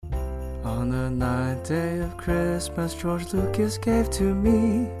On the ninth day of Christmas, George Lucas gave to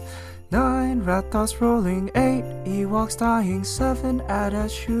me 9 Rathaus rolling, 8 Ewoks dying, 7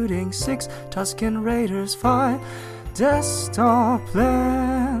 AT-ATs shooting, 6 Tusken Raiders, 5 Death Star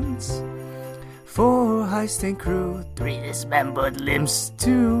plans, 4 heisting crew, 3 dismembered limbs,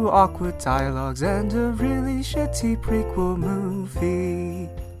 2 awkward dialogues, and a really shitty prequel movie.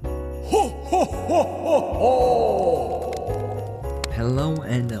 Ho, ho, ho, ho, ho! Hello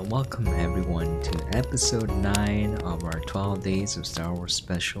and welcome everyone to episode 9 of our 12 Days of Star Wars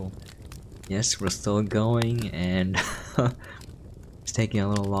special. Yes, we're still going and it's taking a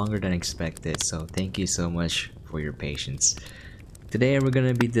little longer than expected, so thank you so much for your patience. Today we're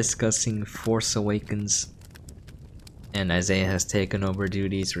going to be discussing Force Awakens, and Isaiah has taken over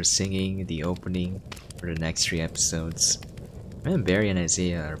duties for singing the opening for the next 3 episodes. And Barry and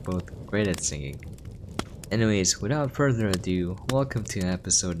Isaiah are both great at singing. Anyways, without further ado, welcome to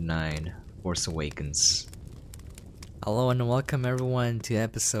episode 9, Force Awakens. Hello and welcome everyone to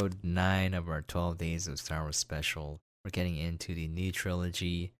episode 9 of our 12 Days of Star Wars special. We're getting into the new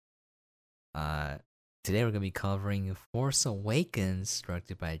trilogy. Today we're going to be covering Force Awakens,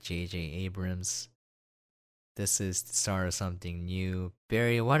 directed by J.J. Abrams. This is the start of something new.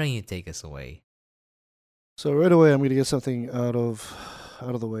 Barry, why don't you take us away? So right away I'm going to get something out of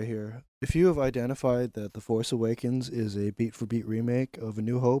the way here. If you have identified that The Force Awakens is a beat-for-beat remake of A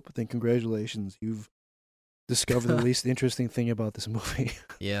New Hope, then congratulations. You've discovered the least interesting thing about this movie.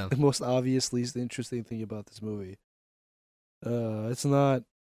 Yeah. The most obvious least interesting thing about this movie. That's not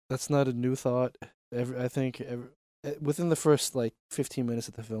a new thought. Within the first 15 minutes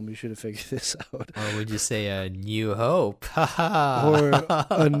of the film, you should have figured this out. Or would you say A New Hope? Or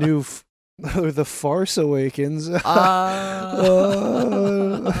a new... Or The Farce Awakens. More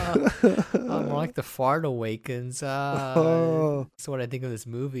like The Fart Awakens. That's what I think of this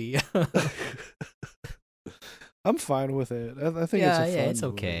movie. I'm fine with it. I think it's a fun it's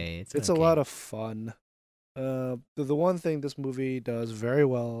movie. okay. It's a lot of fun. The one thing this movie does very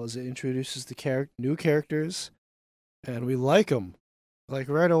well is it introduces the new characters, and we like them,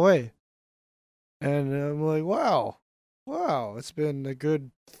 right away. And I'm like, wow, it's been a good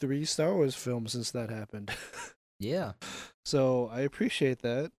 3 Star Wars films since that happened. Yeah. So I appreciate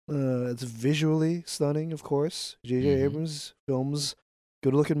that. It's visually stunning, of course. J.J. Abrams films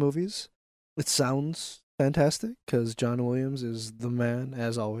good-looking movies. It sounds fantastic because John Williams is the man,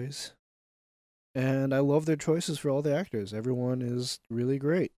 as always. And I love their choices for all the actors. Everyone is really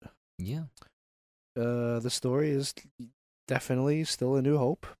great. Yeah. The story is definitely still A New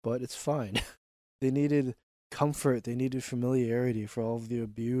Hope, but it's fine. They needed comfort, they needed familiarity for all of the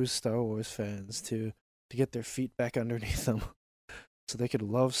abused Star Wars fans to get their feet back underneath them so they could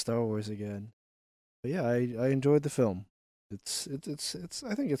love Star Wars again. But yeah, I enjoyed the film. It's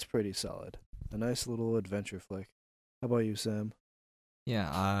I think it's pretty solid. A nice little adventure flick. How about you, Sam?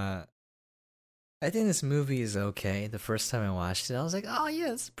 Yeah, I think this movie is okay. The first time I watched it, I was like, oh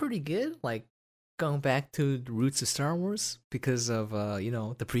yeah, it's pretty good. Going back to the roots of Star Wars because of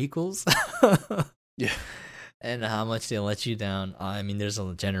the prequels. Yeah. And how much they let you down. I mean, there's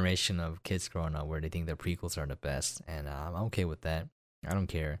a generation of kids growing up where they think the prequels are the best, and I'm okay with that. I don't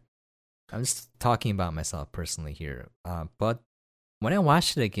care. I'm just talking about myself personally here. But when I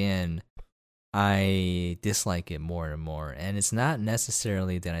watched it again, I dislike it more and more. And it's not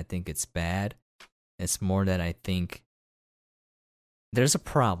necessarily that I think it's bad. It's more that I think there's a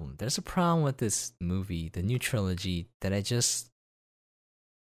problem. There's a problem with this movie, the new trilogy, that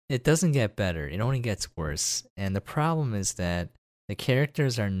it doesn't get better. It only gets worse. And the problem is that the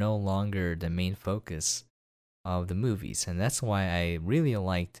characters are no longer the main focus of the movies. And that's why I really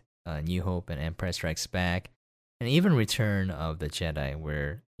liked New Hope and Empire Strikes Back, and even Return of the Jedi,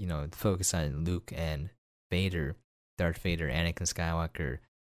 where, focus on Luke and Vader, Darth Vader, Anakin Skywalker.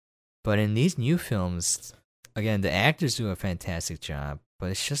 But in these new films, again, the actors do a fantastic job,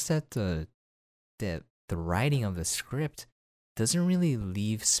 but it's just that the writing of the script doesn't really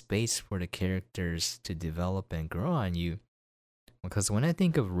leave space for the characters to develop and grow on you. Because when I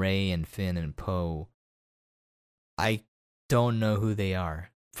think of Rey and Finn and Poe, I don't know who they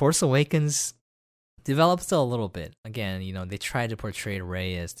are. Force Awakens develops a little bit. Again, they try to portray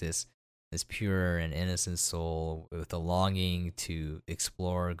Rey as this pure and innocent soul with a longing to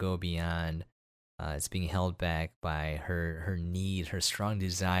explore, go beyond. It's being held back by her need, her strong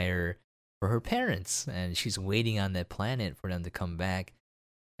desire for her parents, and she's waiting on that planet for them to come back.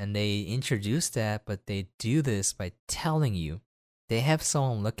 And they introduce that, but they do this by telling you. They have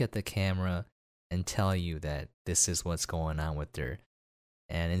someone look at the camera and tell you that this is what's going on with her.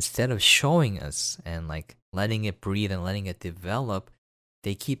 And instead of showing us and letting it breathe and letting it develop,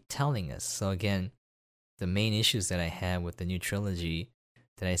 they keep telling us. So again, the main issues that I have with the new trilogy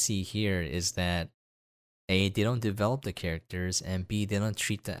that I see here is that A, they don't develop the characters, and B, they don't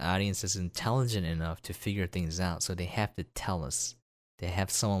treat the audience as intelligent enough to figure things out. So they have to tell us. They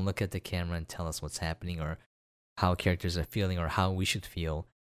have someone look at the camera and tell us what's happening or how characters are feeling or how we should feel.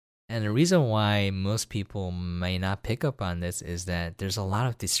 And the reason why most people may not pick up on this is that there's a lot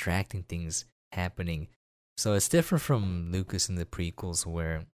of distracting things happening. So it's different from Lucas in the prequels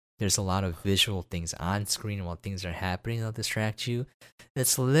where there's a lot of visual things on screen while things are happening that'll distract you.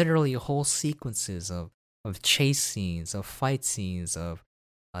 It's literally whole sequences of chase scenes, of fight scenes, of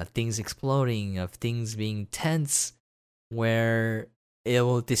things exploding, of things being tense, where it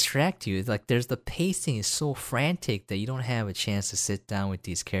will distract you. It's like the pacing is so frantic that you don't have a chance to sit down with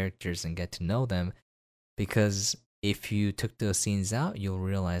these characters and get to know them, because if you took those scenes out, you'll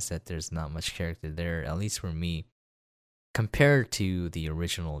realize that there's not much character there, at least for me, compared to the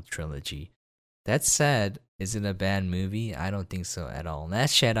original trilogy. That said, is it a bad movie? I don't think so at all.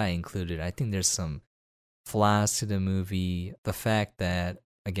 Last Jedi included, I think there's some flaws to the movie. The fact that,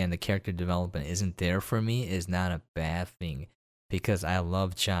 again, the character development isn't there for me is not a bad thing, because I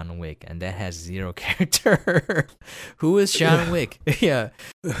love John Wick, and that has zero character. Who is John Wick? Yeah,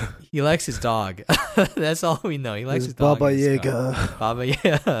 he likes his dog. That's all we know. He likes his dog. Baba Yaga. Baba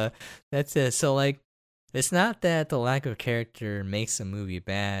Yaga. That's it. So, like, it's not that the lack of character makes a movie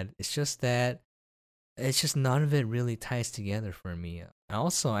bad. It's just that none of it really ties together for me.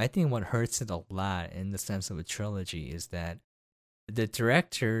 Also, I think what hurts it a lot in the sense of a trilogy is that the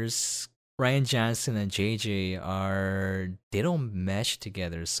directors, Rian Johnson and JJ, they don't mesh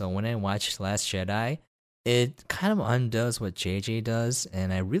together. So when I watch Last Jedi, it kind of undoes what JJ does,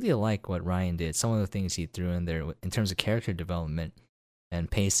 and I really like what Rian did. Some of the things he threw in there in terms of character development and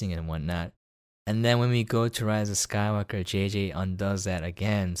pacing and whatnot. And then when we go to Rise of Skywalker, JJ undoes that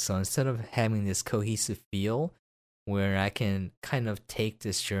again. So instead of having this cohesive feel where I can kind of take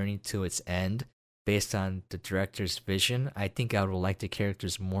this journey to its end based on the director's vision, I think I would like the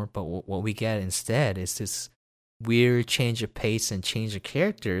characters more. But what we get instead is this weird change of pace and change of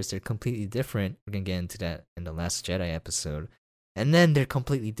characters. They're completely different. We're going to get into that in the Last Jedi episode. And then they're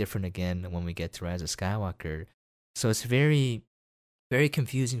completely different again when we get to Rise of Skywalker. So it's very, very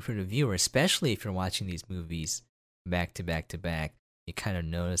confusing for the viewer, especially if you're watching these movies back to back to back. You kind of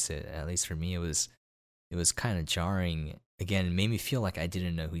notice it. At least for me, it was kind of jarring. Again, it made me feel like I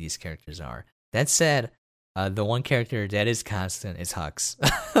didn't know who these characters are. That said, the one character that is constant is Hux.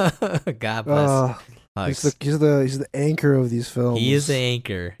 God bless Hux. He's the anchor of these films. He is the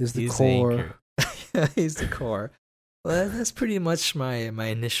anchor. He's the core. He's the core. Well, that's pretty much my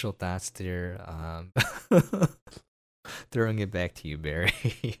initial thoughts there. Throwing it back to you,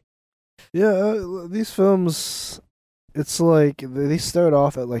 Barry. Yeah, these films, it's like they start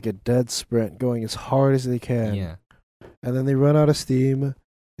off at like a dead sprint, going as hard as they can. Yeah. And then they run out of steam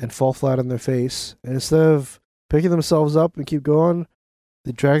and fall flat on their face. And instead of picking themselves up and keep going,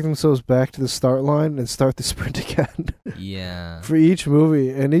 they drag themselves back to the start line and start the sprint again. Yeah. For each movie.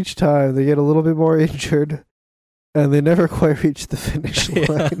 And each time they get a little bit more injured and they never quite reach the finish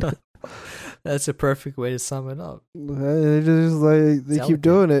line. That's a perfect way to sum it up. They just like they keep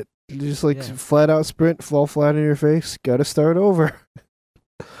doing it. Just like flat out sprint, fall flat on your face. Got to start over.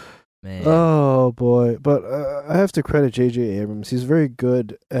 Man. Oh boy! But I have to credit J.J. Abrams. He's very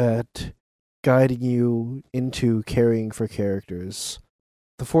good at guiding you into caring for characters.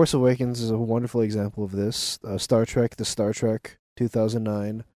 The Force Awakens is a wonderful example of this. Star Trek, the Star Trek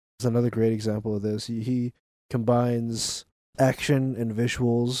 2009 is another great example of this. He combines action and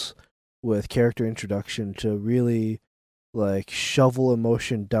visuals with character introduction to really like shovel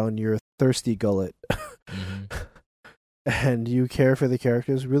emotion down your thirsty gullet. Mm-hmm. And you care for the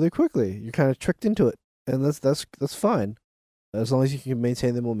characters really quickly. You're kind of tricked into it. And that's fine. As long as you can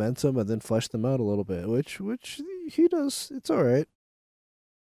maintain the momentum and then flesh them out a little bit, which he does. It's all right.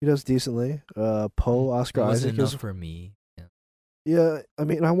 He does decently. Poe, Oscar Isaac enough for me. Yeah, I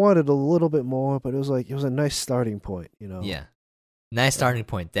mean, I wanted a little bit more, but it was a nice starting point, you know. Yeah. Nice starting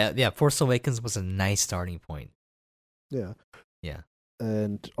point. Force Awakens was a nice starting point. Yeah. Yeah.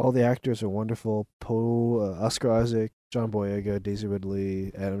 And all the actors are wonderful. Poe, Oscar Isaac, John Boyega, Daisy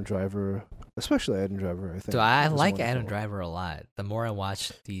Ridley, Adam Driver, especially Adam Driver, I think. So I like wonderful. Adam Driver a lot. The more I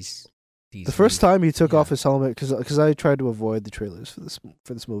watch these the first time he took off his helmet, because I tried to avoid the trailers for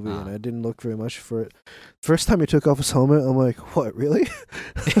this movie, and I didn't look very much for it. First time he took off his helmet, I'm like, what, really?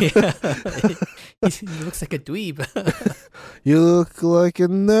 Yeah. He looks like a dweeb. You look like a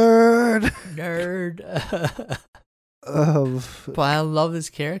nerd. But I love his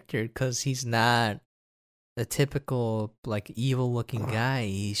character because he's not a typical like evil looking guy.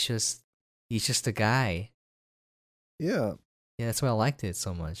 He's just a guy. Yeah, Yeah, that's why I liked it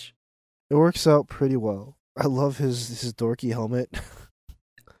so much. it works out pretty well. I love his dorky helmet.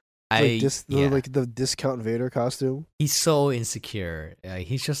 Like the discount Vader costume. He's so insecure.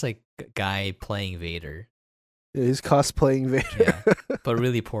 He's just like a guy playing Vader. Yeah, he's cosplaying Vader. Yeah, but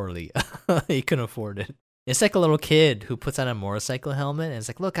really poorly. He couldn't afford it. It's like a little kid who puts on a motorcycle helmet and it's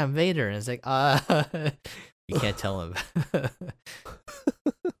like, look, I'm Vader. And it's like, you can't tell him.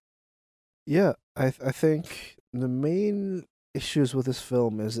 Yeah, I think the main issues with this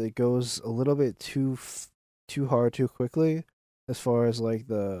film is it goes a little bit too hard too quickly as far as like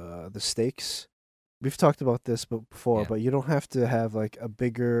the stakes. We've talked about this before, Yeah. but you don't have to have like a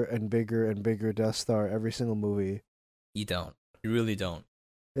bigger and bigger and bigger Death Star every single movie. You don't. You really don't.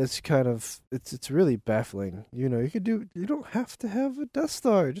 It's kind of it's really baffling. You don't have to have a Death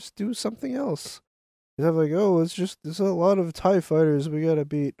Star. Just do something else. You have like, oh, there's a lot of TIE fighters we gotta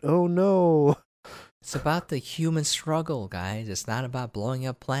beat. Oh no. It's about the human struggle, guys. It's not about blowing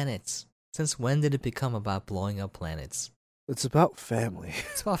up planets. Since when did it become about blowing up planets? It's about family.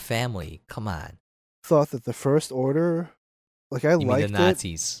 It's about family. Come on. Thought that the First Order, like I You mean liked the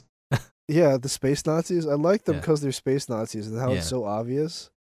Nazis? Yeah, the space Nazis. I like them Yeah. because they're space Nazis and how Yeah. it's so obvious.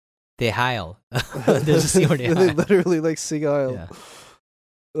 They heil. There's a scene where they They heil. literally like sing Heil. Yeah.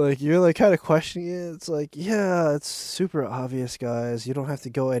 Like you're like kind of questioning it. It's like, yeah, it's super obvious, guys. You don't have to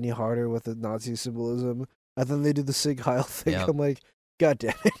go any harder with the Nazi symbolism. And then they do the Sig Heil thing. Yep. I'm like, God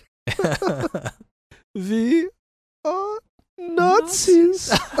damn it. We are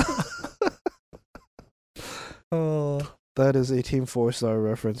Nazis. Oh. That is a Team 4-star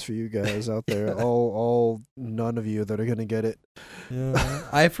reference for you guys out there. all none of you that are gonna get it. Yeah.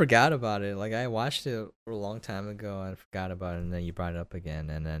 I forgot about it. Like I watched it a long time ago and forgot about it, and then you brought it up again,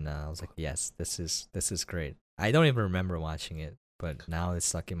 and then I was like, yes, this is great. I don't even remember watching it, but now it's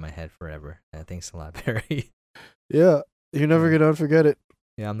stuck in my head forever. Thanks a lot, Barry. Yeah, you're never gonna forget it.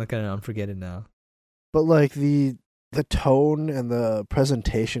 Yeah, I'm not gonna unforget it now. But like the tone and the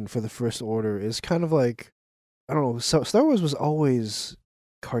presentation for the First Order is kind of like, I don't know. So Star Wars was always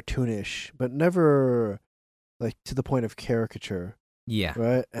cartoonish, but never like to the point of caricature, Yeah.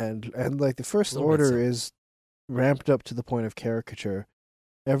 right? And like the First Little bit Order so. is ramped up to the point of caricature.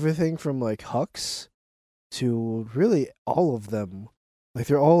 Everything from like Hux to really all of them, like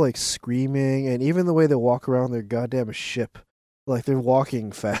they're all like screaming, and even the way they walk around their goddamn ship, like they're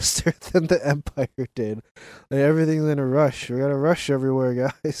walking faster than the Empire did. Like everything's in a rush. We gotta rush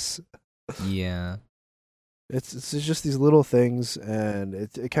everywhere, guys. Yeah. It's just these little things, and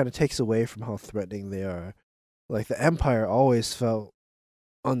it kind of takes away from how threatening they are. Like the Empire always felt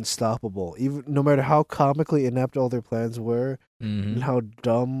unstoppable, even no matter how comically inept all their plans were, Mm-hmm. and how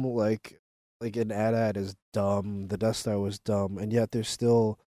dumb like an AT-AT is dumb. The Death Star was dumb, and yet they're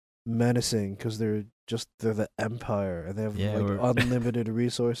still menacing because they're the Empire, and they have Yeah, like unlimited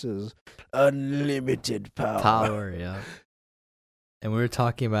resources, unlimited Power, yeah. And we were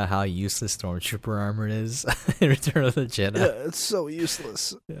talking about how useless Stormtrooper armor is in Return of the Jedi. Yeah, it's so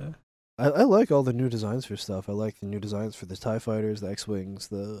useless. Yeah. I like all the new designs for stuff. I like the new designs for the TIE fighters, the X-Wings,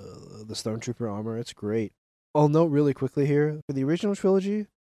 the Stormtrooper armor. It's great. I'll note really quickly here, for the original trilogy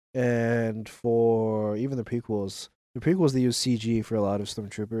and for even the prequels they use CG for a lot of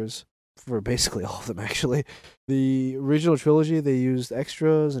Stormtroopers, for basically all of them actually. The original trilogy they used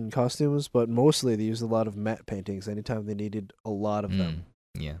extras and costumes, but mostly they used a lot of matte paintings anytime they needed a lot of them.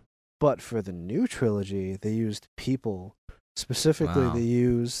 Yeah. But for the new trilogy, they used people. Specifically,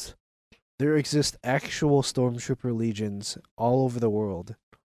 Wow. there exist actual Stormtrooper legions all over the world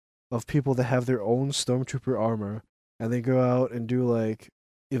of people that have their own Stormtrooper armor, and they go out and do like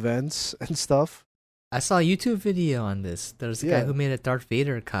events and stuff. I saw a YouTube video on this. There's a guy Yeah. who made a Darth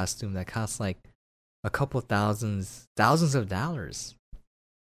Vader costume that costs like a couple thousands of dollars.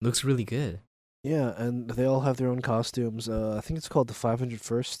 Looks really good. Yeah, and they all have their own costumes. I think it's called the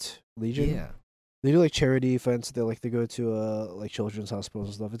 501st Legion. Yeah. They do like charity events. They go to like children's hospitals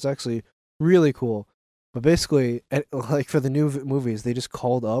and stuff. It's actually really cool. But basically, like for the new movies, they just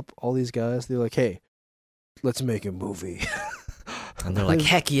called up all these guys. They're like, "Hey, let's make a movie." And they're like,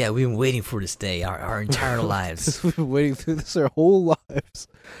 heck yeah, we've been waiting for this day our entire lives. We've been waiting through this our whole lives.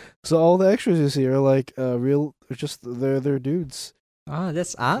 So all the extras you see are like real. They're dudes. Oh,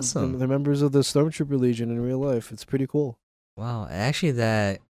 that's awesome. They're members of the Stormtrooper Legion in real life. It's pretty cool. Wow. Actually,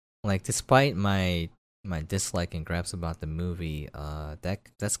 that, like, despite my dislike and gripes about the movie,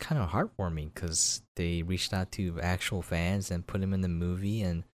 that's kind of heartwarming because they reached out to actual fans and put them in the movie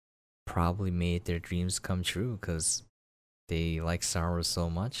and probably made their dreams come true because they like Star Wars so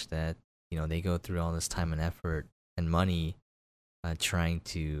much that they go through all this time and effort and money trying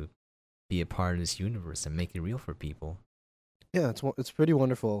to be a part of this universe and make it real for people. Yeah, it's pretty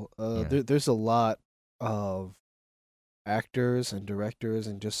wonderful. There's a lot of actors and directors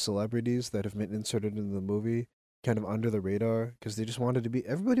and just celebrities that have been inserted into the movie kind of under the radar because they just wanted to be.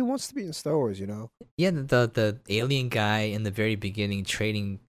 Everybody wants to be in Star Wars, Yeah, the alien guy in the very beginning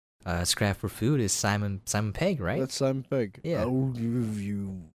trading scrap for food is Simon Pegg, right? That's Simon Pegg. Yeah. I'll give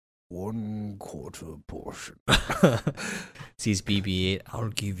you 1/4 portion. Sees BB-8. I'll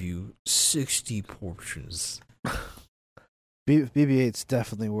give you 60 portions. BB-8's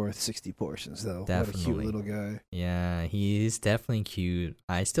definitely worth 60 portions, though. Definitely. What a cute little guy. Yeah, he is definitely cute.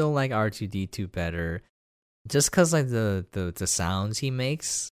 I still like R2-D2 better. Just because like the sounds he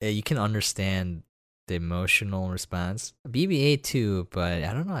makes, you can understand the emotional response. BB-8 too, but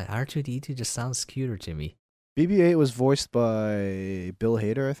I don't know. R2-D2 just sounds cuter to me. BB-8 was voiced by Bill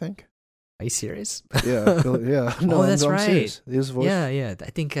Hader, I think. Are you serious? Yeah, yeah. No, that's I'm right. serious. He was voiced. Yeah. I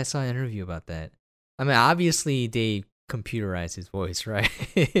think I saw an interview about that. I mean, obviously they computerized his voice, right?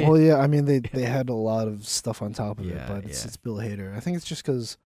 Well, yeah. I mean, they had a lot of stuff on top of it, Yeah, but it's Bill Hader. I think it's just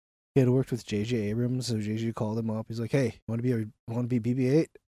because he had worked with J.J. Abrams, so J.J. called him up. He's like, "Hey, want to be BB-8?"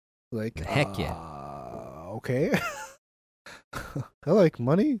 Like, Heck yeah. Okay. I like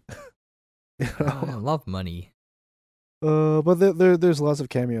money. Oh, I love money. But there's lots of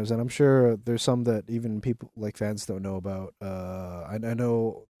cameos, and I'm sure there's some that even people like fans don't know about. I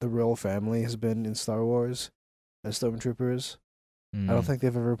know the royal family has been in Star Wars as stormtroopers. I don't think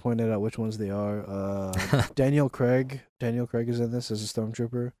they've ever pointed out which ones they are. Daniel Craig is in this as a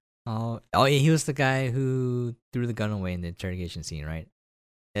stormtrooper. Oh, yeah, he was the guy who threw the gun away in the interrogation scene, right?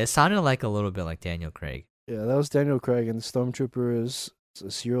 It sounded like a little bit like Daniel Craig. Yeah, that was Daniel Craig, and the stormtrooper's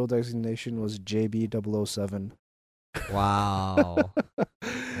serial designation was JB007. Wow.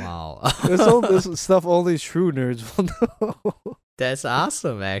 Wow. This stuff only true nerds will know. That's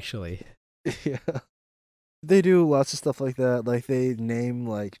awesome, actually. Yeah. They do lots of stuff like that. Like, they name,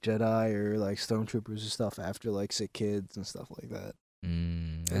 like, Jedi or, like, stormtroopers and stuff after, like, sick kids and stuff like that.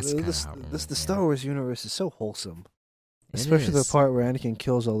 That's the Star Wars universe is so wholesome. Especially the part where Anakin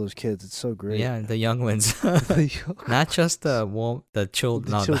kills all those kids. It's so great. Yeah, the young ones. Not just the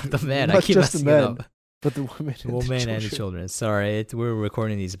children. No, not the men. Not I keep just messing the men, it up. but the women And the children. Sorry, we're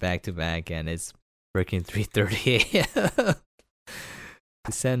recording these back to back, and it's freaking 3:30 a.m.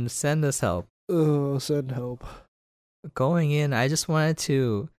 Send us help. Oh, send help. Going in, I just wanted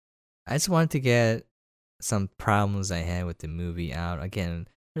to get some problems I had with the movie out. Again,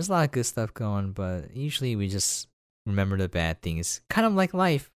 there's a lot of good stuff going, but usually we just remember the bad things. Kind of like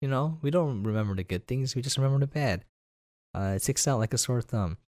life, we don't remember the good things, we just remember the bad. It sticks out like a sore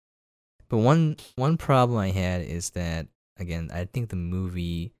thumb. But one problem I had is that, again, I think the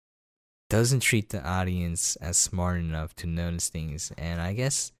movie doesn't treat the audience as smart enough to notice things. And I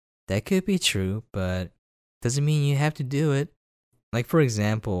guess that could be true, but doesn't mean you have to do it. Like, for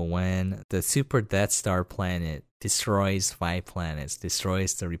example, when the Super Death Star planet destroys 5 planets,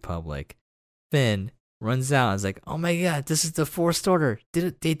 destroys the Republic, Finn runs out and is like, oh my god, this is the Force Order.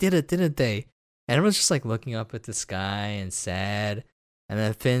 They did it, didn't they? And everyone's just like looking up at the sky and sad. And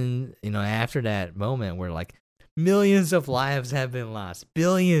then Finn, after that moment where like millions of lives have been lost,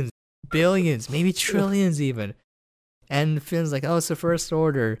 billions, maybe trillions even. And Finn's like, oh, it's the First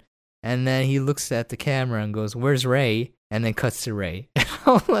Order. And then he looks at the camera and goes, where's Rey? And then cuts to Rey. And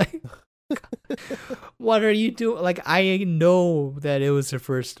I'm like, what are you doing? Like, I know that it was the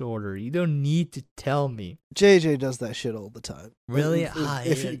First Order. You don't need to tell me. JJ does that shit all the time. Really?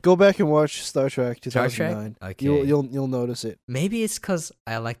 If you go back and watch Star Trek 2009, Okay. you'll notice it. Maybe it's because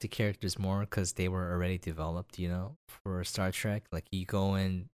I like the characters more because they were already developed, for Star Trek. Like, you go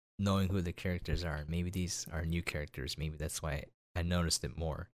in knowing who the characters are. Maybe these are new characters. Maybe that's why I noticed it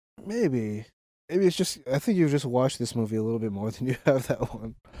more. Maybe it's just, I think you've just watched this movie a little bit more than you have that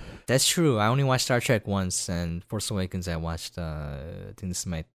one. That's true. I only watched Star Trek once, and Force Awakens I watched, I think this is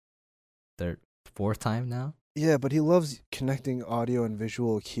my fourth time now. Yeah, but he loves connecting audio and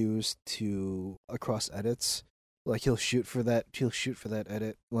visual cues to across edits. Like, he'll shoot for that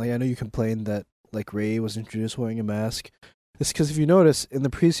edit. Like, I know you complained that, like, Rey was introduced wearing a mask. It's because if you notice, in the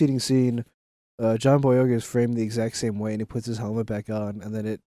preceding scene, John Boyega is framed the exact same way, and he puts his helmet back on, and then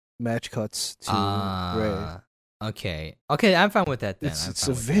it match cuts to Rey. Okay, I'm fine with that then. It's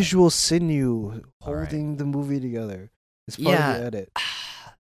a visual sinew holding the movie together. It's part of the edit.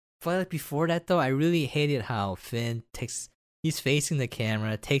 But like before that though, I really hated how Finn he's facing the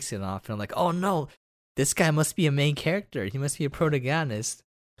camera, takes it off, and I'm like, oh no, this guy must be a main character. He must be a protagonist.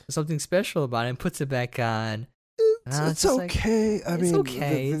 There's something special about him. Puts it back on. It's okay. Like, I it's mean,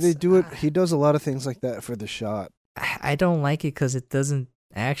 okay. they do it. He does a lot of things like that for the shot. I don't like it because it doesn't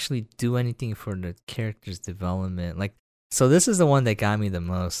actually do anything for the character's development. Like, so this is the one that got me the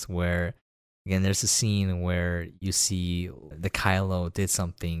most, where, again, there's a scene where you see the Kylo did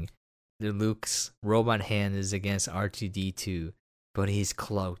something. The Luke's robot hand is against R2D2, but he's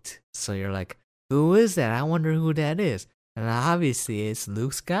cloaked. So you're like, who is that? I wonder who that is. And obviously it's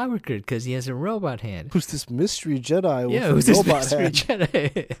Luke Skywalker because he has a robot hand. Who's this mystery Jedi with who's a this robot mystery hand?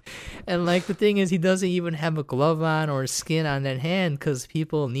 Jedi? And like the thing is, he doesn't even have a glove on or skin on that hand because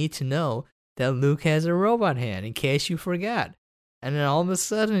people need to know that Luke has a robot hand in case you forgot. And then all of a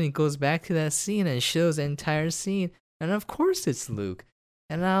sudden it goes back to that scene and shows the entire scene, and of course it's Luke.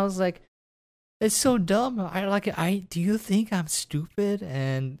 And I was like, it's so dumb. Do you think I'm stupid?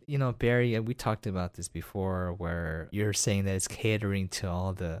 And Barry, we talked about this before, where you're saying that it's catering to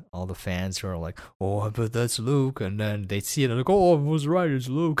all the fans who are like, oh, but that's Luke, and then they see it and like, oh, I was right, it's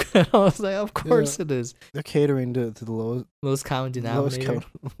Luke. And I was like, of course it is. They're catering to the lowest common denominator. Lowest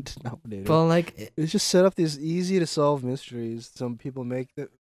common denominator. But like, it's just set up these easy to solve mysteries. Some people make that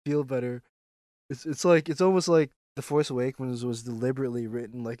feel better. It's almost like The Force Awakens was deliberately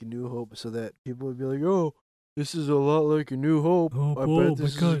written like A New Hope so that people would be like, oh, this is a lot like A New Hope. I bet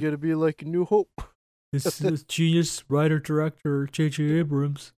this is going to be like A New Hope. This is genius writer-director J.J.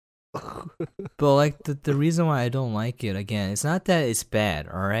 Abrams. But like the reason why I don't like it, again, it's not that it's bad,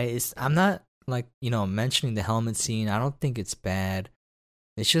 all right? I'm not like, mentioning the helmet scene. I don't think it's bad.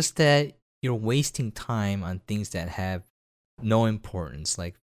 It's just that you're wasting time on things that have no importance.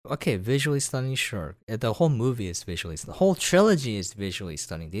 Like, okay, visually stunning, sure. The whole movie is visually stunning. The whole trilogy is visually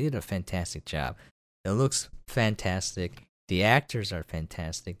stunning. They did a fantastic job. It looks fantastic. The actors are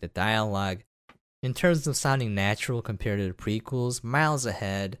fantastic. The dialogue, in terms of sounding natural compared to the prequels, miles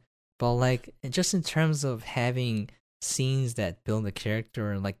ahead. But like, just in terms of having scenes that build a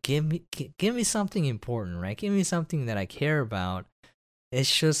character and like give me something important, right? Give me something that I care about.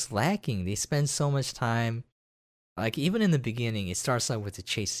 It's just lacking. They spend so much time. Like, even in the beginning, it starts out with the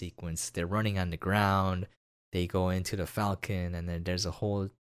chase sequence. They're running on the ground. They go into the Falcon, and then there's a whole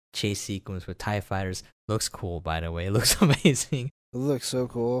chase sequence with TIE fighters. Looks cool, by the way. It looks amazing. It looks so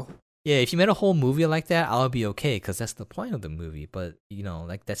cool. Yeah, if you made a whole movie like that, I'll be okay, because that's the point of the movie. But,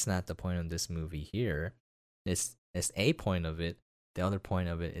 like, that's not the point of this movie here. It's a point of it. The other point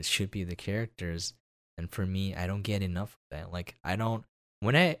of it should be the characters. And for me, I don't get enough of that. Like,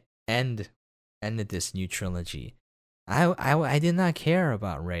 when I ended this new trilogy, I did not care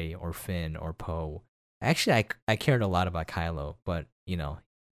about Rey or Finn or Poe. Actually, I cared a lot about Kylo, but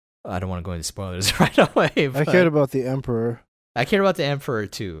I don't want to go into spoilers right away. I cared about the Emperor. I cared about the Emperor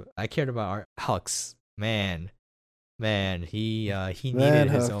too. I cared about our Hux. Man, he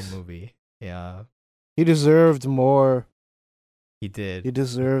needed his own movie. Yeah, he deserved more. He did. He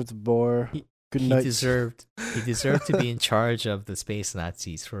deserved more. Good night. He deserved to be in charge of the space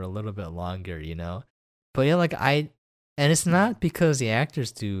Nazis for a little bit longer. But yeah, and it's not because the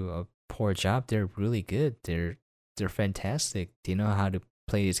actors do a poor job. They're really good. They're fantastic. They know how to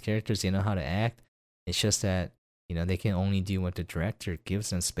play these characters. They know how to act. It's just that they can only do what the director gives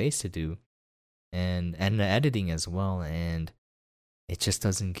them space to do, and the editing as well. And it just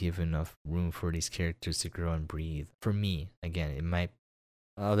doesn't give enough room for these characters to grow and breathe. For me, again,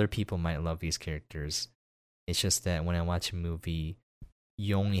 other people might love these characters. It's just that when I watch a movie,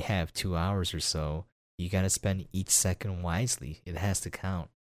 you only have 2 hours or so. You gotta spend each second wisely. It has to count.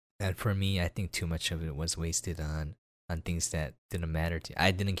 And for me, I think too much of it was wasted on things that didn't matter to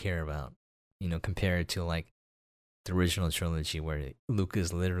I didn't care about. Compared to like the original trilogy where Luke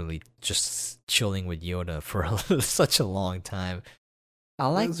is literally just chilling with Yoda for such a long time. I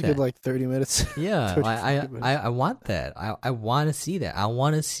like that. It was a good 30 minutes. Yeah, I want that. I want to see that. I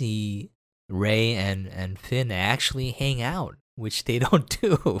want to see Rey and Finn actually hang out, which they don't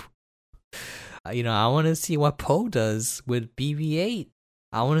do. I want to see what Poe does with BB-8.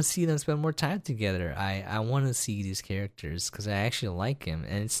 I want to see them spend more time together. I want to see these characters because I actually like him.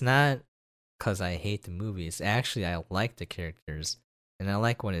 And it's not because I hate the movie. It's actually I like the characters. And I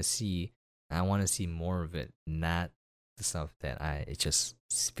like what I see. I want to see more of it, not the stuff that it just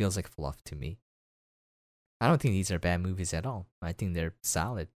feels like fluff to me. I don't think these are bad movies at all. I think they're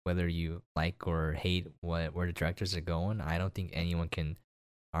solid. Whether you like or hate where the directors are going, I don't think anyone can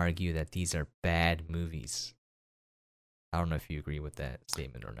argue that these are bad movies. I don't know if you agree with that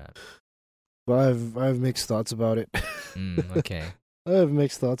statement or not. But I have mixed thoughts about it. Okay. I have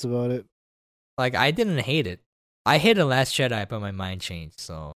mixed thoughts about it. Like, I didn't hate it. I hated Last Jedi, but my mind changed.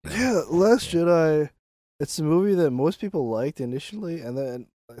 So yeah, Last Jedi. It's a movie that most people liked initially, and then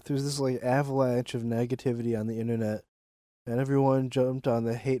there's this like avalanche of negativity on the internet, and everyone jumped on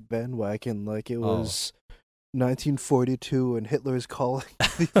the hate bandwagon like it was 1942 and Hitler's calling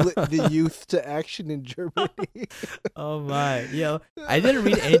the youth to action in Germany. Oh my, I didn't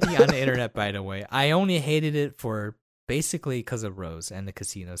read anything on the internet, by the way. I only hated it for basically because of Rose and the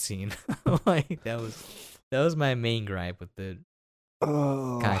casino scene. Like that was my main gripe with it. I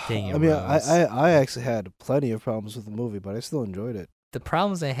mean, Rose. I actually had plenty of problems with the movie, but I still enjoyed it. The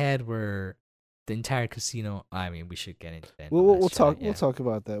problems I had were the entire casino. I mean, we should get into that. We'll talk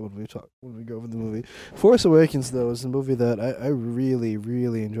about that when we go over the movie. Force Awakens, though, is a movie that I really,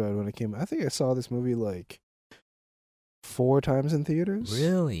 really enjoyed when it came out. I think I saw this movie like 4 times in theaters.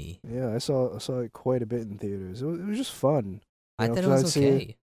 Really? Yeah, I saw it quite a bit in theaters. It was just fun. I thought it was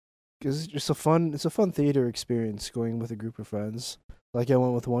okay. Because it's a fun theater experience going with a group of friends. Like I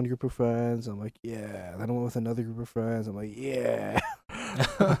went with one group of friends, I'm like, yeah. Then I went with another group of friends, I'm like, yeah.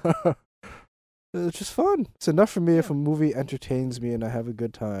 It's just fun. It's enough for me if a movie entertains me and I have a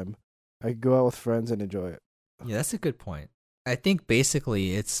good time. I go out with friends and enjoy it. Yeah, that's a good point. I think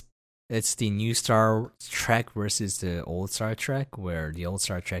basically it's the new Star Trek versus the old Star Trek, where the old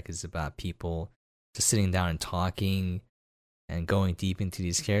Star Trek is about people just sitting down and talking and going deep into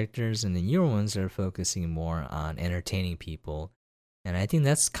these characters, and the newer ones are focusing more on entertaining people. And I think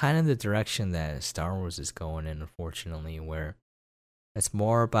that's kind of the direction that Star Wars is going in, unfortunately, where it's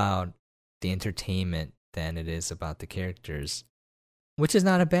more about the entertainment than it is about the characters, which is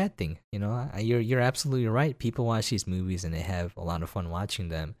not a bad thing. You know, you're absolutely right. People watch these movies and they have a lot of fun watching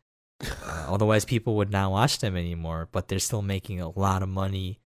them. Otherwise, people would not watch them anymore, but they're still making a lot of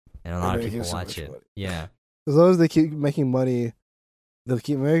money, and a lot of people watch it. Money. Yeah. As long as they keep making money, they'll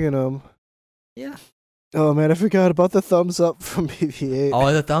keep making them. Yeah. Oh man, I forgot about the thumbs up from BB-8.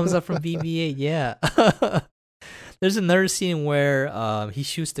 Oh, the thumbs up from BB-8, yeah. There's another scene where he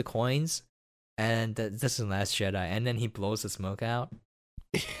shoots the coins, and this is Last Jedi, and then he blows the smoke out.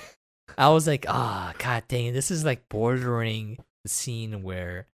 I was like, god dang it, this is like bordering the scene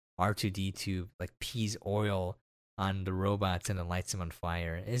where R2-D2 like pees oil on the robots and it lights them on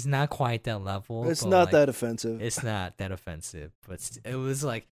fire. It's not quite that level. It's not that offensive. It's not that offensive, but it was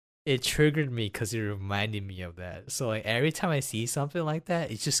like, it triggered me because it reminded me of that. So like every time I see something like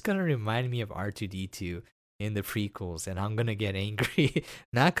that, it's just gonna remind me of R2-D2 in the prequels, and I'm gonna get angry.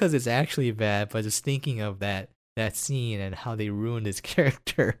 Not because it's actually bad, but just thinking of that scene and how they ruined his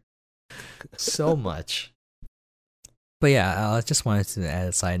character so much. But yeah, I just wanted to add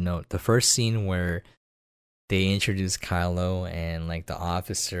a side note. The first scene where they introduce Kylo and like the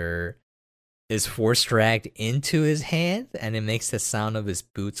officer is force dragged into his hand and it makes the sound of his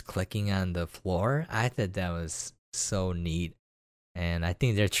boots clicking on the floor. I thought that was so neat. And I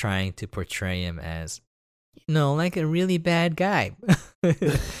think they're trying to portray him as, you know, like a really bad guy.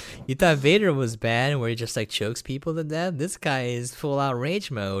 You thought Vader was bad where he just like chokes people to death? This guy is full out rage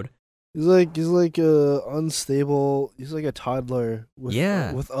mode. He's like unstable. He's like a toddler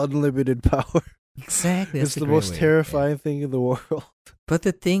with unlimited power. Exactly. It's the most terrifying thing in the world. But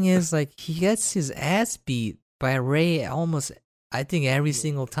the thing is, like, he gets his ass beat by Rey almost, I think, every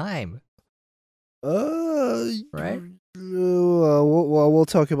single time. Right? We'll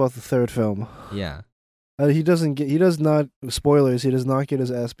talk about the third film. Yeah. He does not get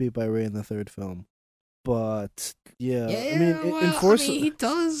his ass beat by Rey in the third film. But yeah, I mean, in Force, he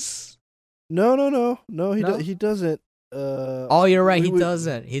does. No, he doesn't. You're right. He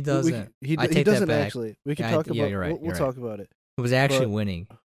doesn't. He doesn't. He take doesn't that back. actually. We can talk about. Yeah, you're right. We'll talk about it. It was actually winning.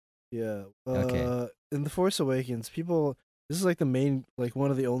 Yeah. Okay. In The Force Awakens, this is like the main, like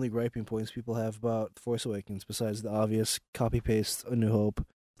one of the only griping points people have about The Force Awakens, besides the obvious copy paste A New Hope.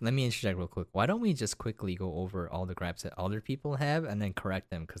 Let me interject real quick. Why don't we just quickly go over all the gripes that other people have and then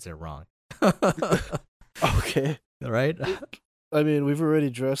correct them because they're wrong? Okay. Right? I mean, we've already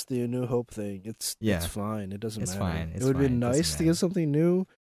addressed the A New Hope thing. It's fine. It doesn't matter. Fine. It would be nice to get something new.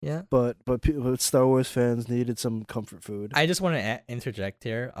 Yeah. But Star Wars fans needed some comfort food. I just want to interject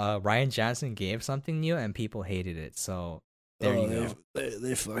here. Rian Johnson gave something new and people hated it. So there you go.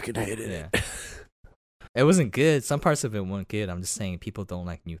 They fucking hated it. It wasn't good. Some parts of it weren't good. I'm just saying people don't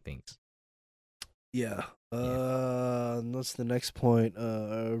like new things. Yeah. What's the next point?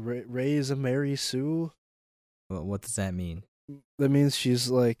 Rey is a Mary Sue. What does that mean? That means she's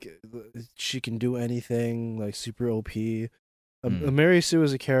like, she can do anything, like super OP. Mary Sue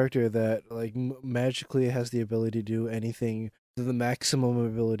is a character that like magically has the ability to do anything to the maximum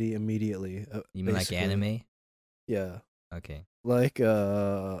ability immediately. You mean basically. Like anime? Yeah. Okay. Like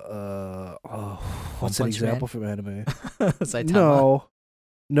what's an example from anime? Saitama?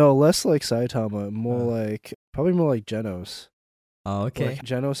 No, less like Saitama, probably more like Genos. Oh, okay. Like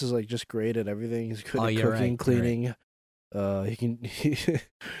Genos is like just great at everything. He's good Oh, at you're cooking, right, cleaning.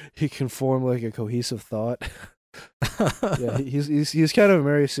 He can form like a cohesive thought. Yeah, he's kind of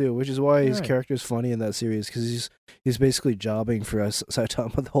Mary Sue, which is why his Right. character's funny in that series because he's basically jobbing for us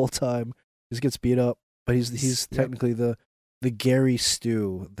Saitama the whole time. He just gets beat up, but he's Yep. technically the Gary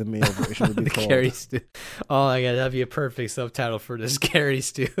Stew, the male version would be The called. Gary Stew. Oh my god, that'd be a perfect subtitle for this Gary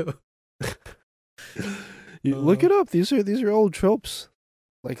Stew. You look it up. These are old tropes.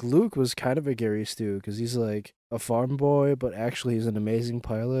 Like Luke was kind of a Gary Stew because he's like a farm boy, but actually he's an amazing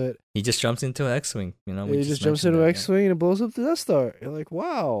pilot. He just jumps into an X-wing, you know. He just jumps into an X-wing and blows up the Death Star. You're like,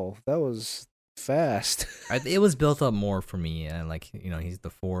 wow, that was fast. It was built up more for me. Like, you know, he's the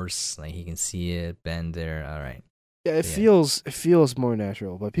Force. Like, he can see it, bend there. All right. Yeah, it feels more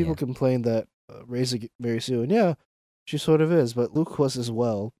natural. But people complain that Rey's a Mary Sue, and yeah, she sort of is. But Luke was as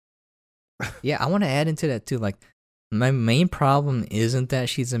well. Yeah, I want to add into that too. Like, my main problem isn't that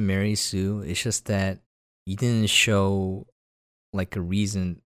she's a Mary Sue. It's just that you didn't show like a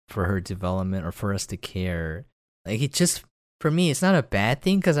reason for her development or for us to care. Like, it just, for me, it's not a bad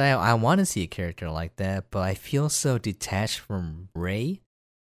thing because I want to see a character like that, but I feel so detached from Rey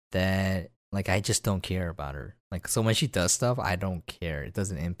that like I just don't care about her. Like, so when she does stuff, I don't care. It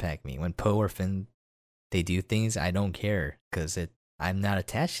doesn't impact me. When Poe or Finn they do things, I don't care because I'm not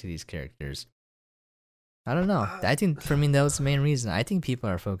attached to these characters. I don't know. I think for me that was the main reason. I think people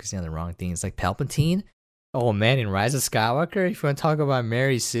are focusing on the wrong things. Like Palpatine. Oh man, in Rise of Skywalker, if you want to talk about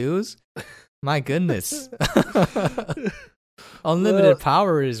Mary Sue's, my goodness. Unlimited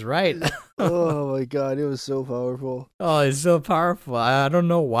power is right. Oh my god, it was so powerful. Oh, it's so powerful. I don't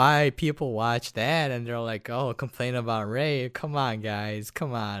know why people watch that and they're like, oh, complain about Rey. Come on, guys.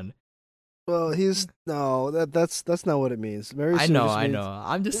 Come on. Well, that's not what it means. Mary I Sue know, just I means- know.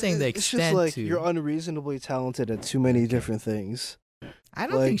 I'm just saying the It's extent just like to. you're unreasonably talented at too many different things. I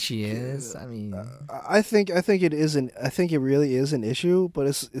don't like, think she is. I mean, I think it isn't. I think it really is an issue, but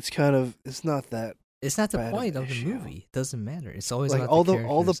it's not that. it's not the bad of point an of the issue. movie. It doesn't matter. It's always Like about all the the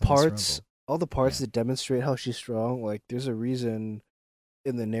characters and the parts struggle. that demonstrate how she's strong. Like there's a reason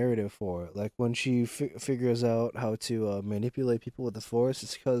in the narrative for it. Like when she figures out how to manipulate people with the Force,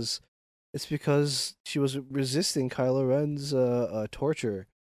 it's because she was resisting Kylo Ren's torture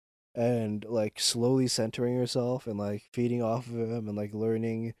and like slowly centering herself and like feeding off of him and like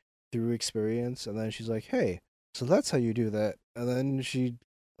learning through experience. And then she's like, hey, so that's how you do that. And then she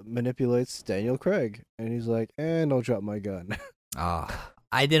manipulates Daniel Craig and he's like, and I'll drop my gun.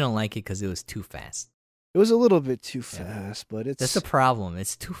 I didn't like it because it was too fast. It was a little bit too fast, but That's the problem.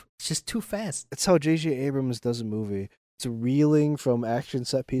 It's just too fast. it's how J.J. Abrams does a movie. It's reeling from action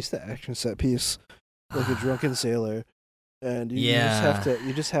set piece to action set piece, like a drunken sailor, and you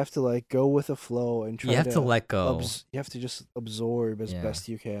just have to like go with the flow and try. You have to let go. You have to just absorb as best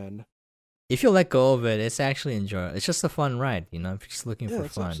you can. If you let go of it, it's actually enjoyable. It's just a fun ride, you know. If you're just looking for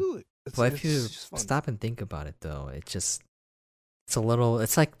It's fun. absolutely. But if you just fun. stop and think about it, though, it's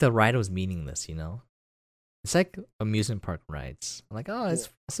like the ride was meaningless, you know. It's like amusement park rides. Like, oh, it's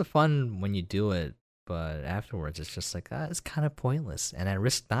a fun when you do it, but afterwards it's just like, it's kind of pointless. And I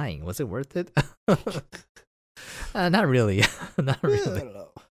risked dying. Was it worth it? Not really. Not Yeah, really. I don't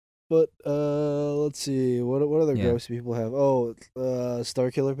know. But let's see. What other gripes people have? Oh,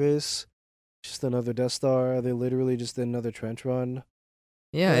 Starkiller Base, just another Death Star. They literally just did another trench run.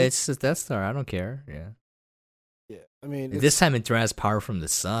 Yeah, Like- it's a Death Star. I don't care. Yeah. Yeah, I mean This time it draws power from the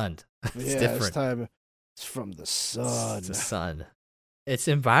sun. It's different. This time it's from the sun. It's the sun. It's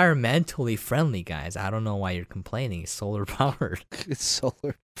environmentally friendly, guys. I don't know why you're complaining. It's solar powered. It's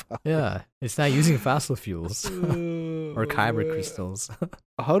solar power. Yeah, it's not using fossil fuels or kyber crystals.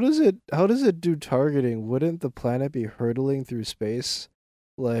 How does it do targeting? Wouldn't the planet be hurtling through space?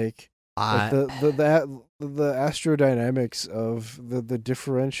 Like the astrodynamics of the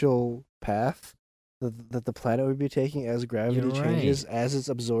differential path that the planet would be taking as gravity You're changes right. as it's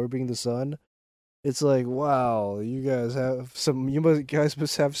absorbing the sun. It's like, wow, you guys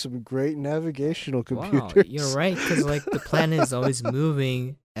must have some great navigational computers. Wow, you're right, because like the planet is always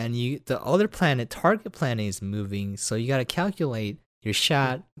moving, and the other planet, target planet, is moving. So you got to calculate your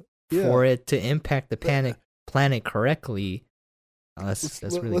shot for it to impact the planet correctly. That's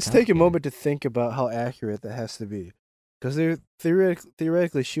really. Let's take a moment to think about how accurate that has to be, because they're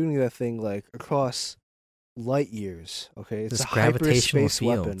theoretically shooting that thing like across light years. Okay, it's This a gravitational hyperspace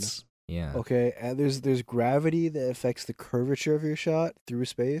weapon. fields. Yeah. Okay, and there's gravity that affects the curvature of your shot through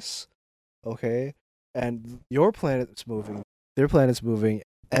space. Okay, and your planet's moving, their planet's moving.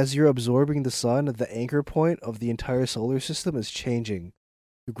 As you're absorbing the sun, the anchor point of the entire solar system is changing.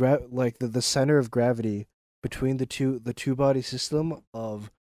 The center of gravity between the two body system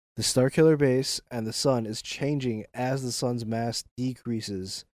of the Starkiller base and the sun is changing as the sun's mass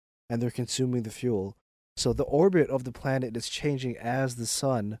decreases and they're consuming the fuel. So the orbit of the planet is changing as the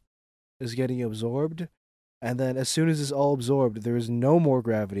sun is getting absorbed. And then as soon as it's all absorbed, there is no more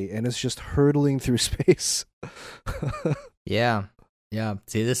gravity and it's just hurtling through space. Yeah. Yeah.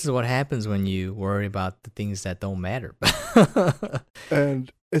 See, this is what happens when you worry about the things that don't matter.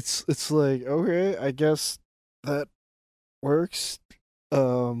 And it's like, okay, I guess that works.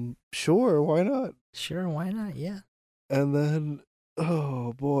 Sure, why not? Sure, why not? Yeah. And then,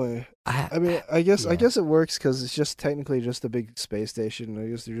 oh boy, I mean, I guess it works because it's just technically just a big space station. I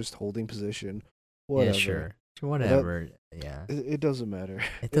guess they're just holding position. Whatever. Yeah, sure. Whatever. Yeah. It doesn't matter.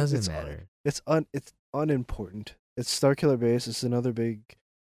 It doesn't matter. It's unimportant. It's Starkiller Base. It's another big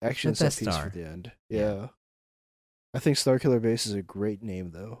action set piece for the end. Yeah. I think Starkiller Base is a great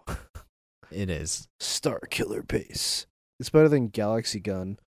name, though. It is. Starkiller Base. It's better than Galaxy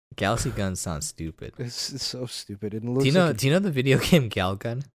Gun. Galaxy Gun sounds stupid. It's so stupid. It looks do you know the video game Gal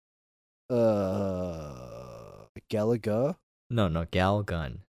Gun? Galaga? No, Gal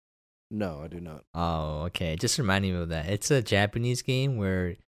Gun. No, I do not. Oh, okay. Just reminding me of that. It's a Japanese game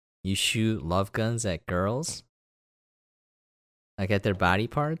where you shoot love guns at girls, like at their body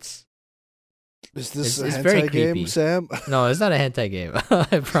parts. Is this a it's hentai very game, creepy. Sam? No, it's not a hentai game.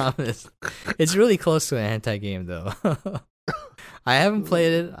 I promise. It's really close to a hentai game, though. I haven't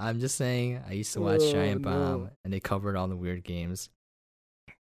played it. I'm just saying I used to watch Giant Bomb, and they covered all the weird games.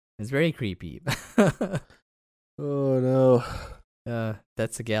 It's very creepy. Oh, no.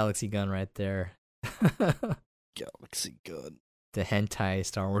 That's a Galaxy Gun right there. Galaxy Gun. The hentai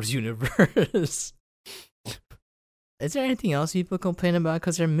Star Wars universe. Is there anything else people complain about?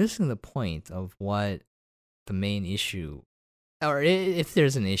 Because they're missing the point of what the main issue, or if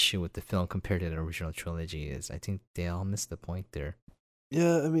there's an issue with the film compared to the original trilogy is. I think they all miss the point there.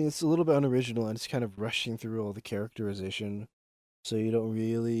 Yeah, I mean, it's a little bit unoriginal, and it's kind of rushing through all the characterization, so you don't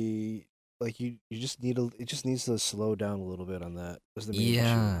really, like, you just need it just needs to slow down a little bit on that. Was the main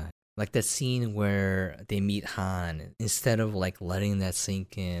issue. Like that scene where they meet Han, instead of like letting that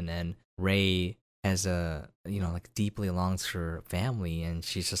sink in, and Rey has a, like deeply longs for her family, and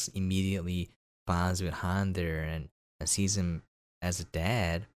she just immediately bonds with Han there and sees him as a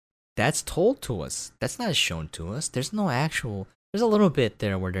dad. That's told to us. That's not shown to us. There's a little bit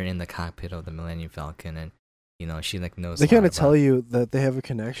there where they're in the cockpit of the Millennium Falcon, and she like knows. They kind of tell you that they have a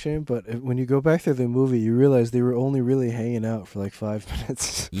connection, but when you go back to the movie, you realize they were only really hanging out for like 5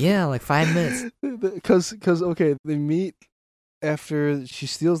 minutes. Yeah, like 5 minutes. Because okay, they meet after she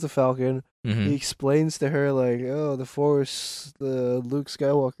steals the Falcon. Mm-hmm. He explains to her like, "Oh, the Force, the Luke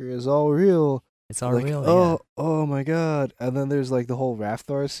Skywalker is all real. It's all like, real." Oh my god!" And then there's like the whole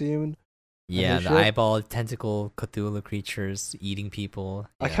Rathar scene. Yeah, the eyeball tentacle Cthulhu creatures eating people.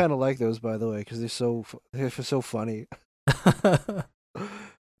 Yeah. I kind of like those, by the way, because they're so funny.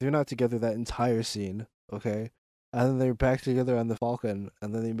 They're not together that entire scene, okay? And then they're back together on the Falcon,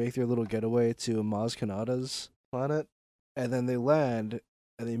 and then they make their little getaway to Maz Kanata's planet, and then they land,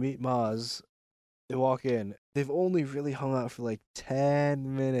 and they meet Maz. They walk in. They've only really hung out for like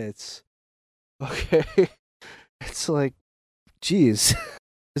 10 minutes, okay? It's like, geez.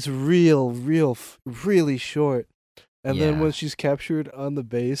 It's really short. And then when she's captured on the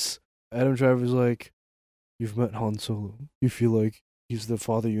base, Adam Driver's like, "You've met Han Solo. You feel like he's the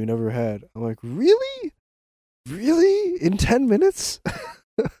father you never had." I'm like, really? Really? In 10 minutes?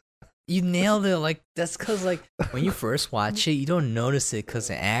 You nailed it. Like, that's because, like, when you first watch it, you don't notice it because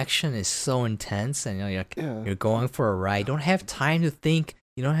the action is so intense, and you're going for a ride. You don't have time to think.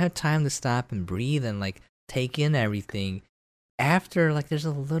 You don't have time to stop and breathe and like take in everything. After, like, there's a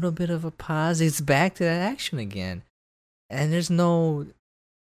little bit of a pause, it's back to that action again. And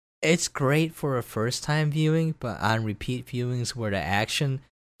it's great for a first time viewing, but on repeat viewings where the action,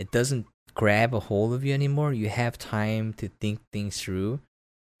 it doesn't grab a hold of you anymore, you have time to think things through,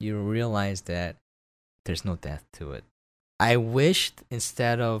 you realize that there's no depth to it. I wished,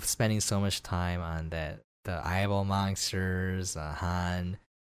 instead of spending so much time on the eyeball monsters, Han,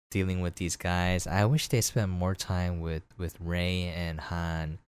 dealing with these guys, I wish they spent more time with Rey and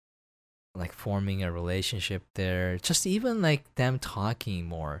Han, like forming a relationship there. Just even like them talking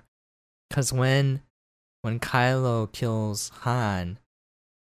more, because when Kylo kills Han,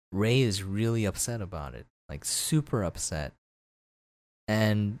 Rey is really upset about it, like super upset,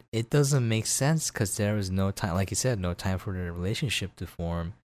 and it doesn't make sense because there was no time, like you said, no time for the relationship to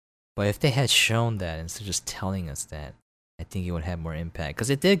form. But if they had shown that instead of just telling us that, I think it would have more impact, because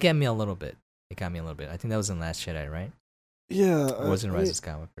it did get me a little bit. It got me a little bit. I think that was in Last Jedi, right? Yeah. It wasn't Rise of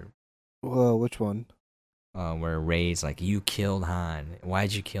Skywalker. Well, which one? where Rey's like, "You killed Han.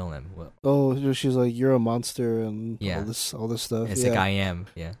 Why'd you kill him?" Well, Oh, she's like, "You're a monster," and yeah, all this stuff. it's Yeah, like I am.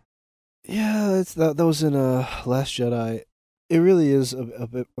 Yeah, yeah. It's that was in Last Jedi. It really is a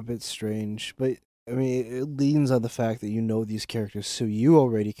bit strange, but I mean, it leans on the fact that you know these characters, so you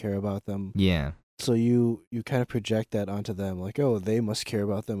already care about them. yeah. So you kind of project that onto them, like, oh, they must care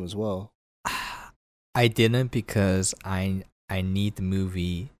about them as well. I didn't because I need the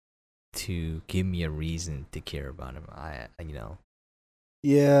movie to give me a reason to care about him.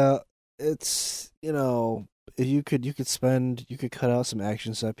 Yeah, it's if you could cut out some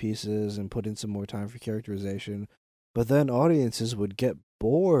action set pieces and put in some more time for characterization, but then audiences would get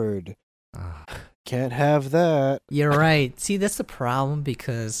bored. Can't have that. You're right. See, that's the problem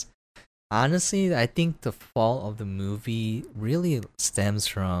because honestly, I think the fault of the movie really stems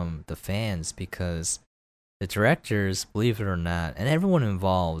from the fans because the directors, believe it or not, and everyone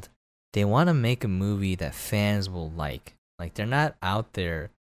involved, they want to make a movie that fans will like. Like, they're not out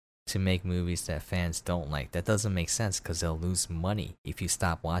there to make movies that fans don't like. That doesn't make sense because they'll lose money if you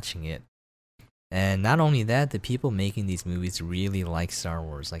stop watching it. And not only that, the people making these movies really like Star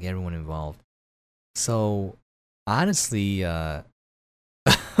Wars, like everyone involved. So, honestly,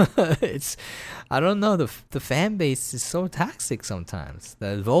 it's, I don't know, the fan base is so toxic sometimes.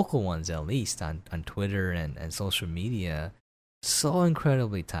 The vocal ones, at least, on Twitter and social media, so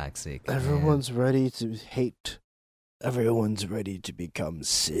incredibly toxic. Everyone's ready to hate. Everyone's ready to become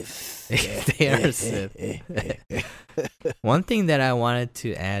Sith. They are Sith. One thing that I wanted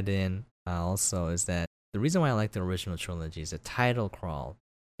to add in also is that the reason why I like the original trilogy is the title crawl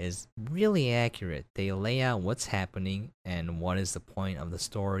is really accurate. They lay out what's happening and what is the point of the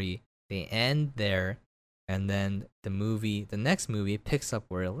story. They end there, and then the next movie picks up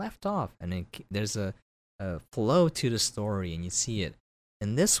where it left off, and then there's a flow to the story, and you see it.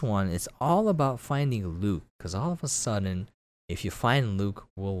 In this one, it's all about finding Luke, because all of a sudden, if you find Luke,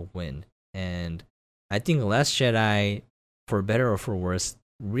 we'll win. And I think Last Jedi, for better or for worse,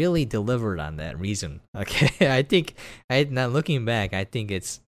 really delivered on that reason. Okay, I think, now looking back, I think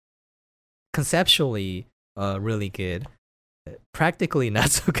it's conceptually really good. Practically not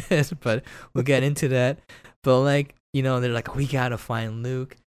so good, but we'll get into that. But like, they're like, we gotta find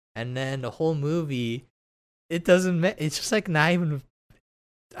Luke, and then the whole movie, it doesn't it's just like not even,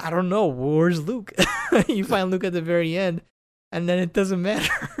 I don't know, where's Luke? You find Luke at the very end, and then it doesn't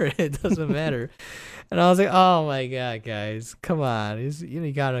matter. It doesn't matter. And I was like, oh my god, guys, come on.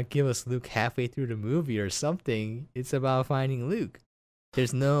 You gotta give us Luke halfway through the movie or something. It's about finding Luke.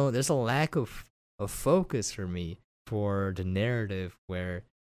 There's a lack of focus for me for the narrative where,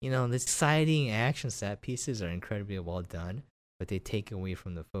 the exciting action set pieces are incredibly well done, but they take away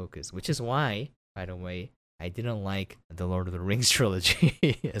from the focus, which is why, by the way, I didn't like the Lord of the Rings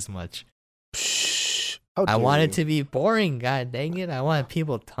trilogy as much. I want it to be boring, god dang it. I want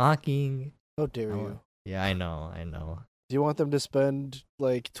people talking. How dare you? Yeah, I know. Do you want them to spend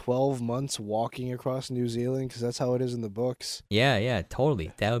like 12 months walking across New Zealand? Because that's how it is in the books. Yeah,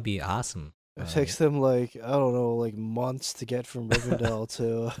 totally. That would be awesome. It takes them like, I don't know, like months to get from Rivendell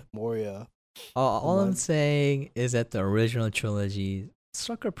to Moria. All I'm saying is that the original trilogy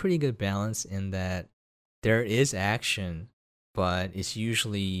struck a pretty good balance in that there is action, but it's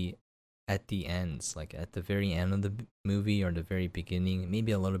usually at the ends, like at the very end of the movie or the very beginning,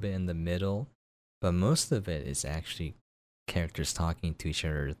 maybe a little bit in the middle, but most of it is actually characters talking to each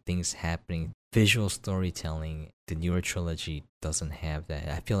other, things happening, visual storytelling. The newer trilogy doesn't have that.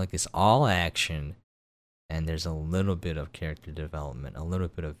 I feel like it's all action, and there's a little bit of character development, a little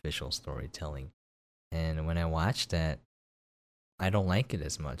bit of visual storytelling. And when I watch that, I don't like it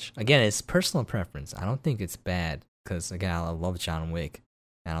as much. Again, it's personal preference. I don't think it's bad because, again, I love John Wick.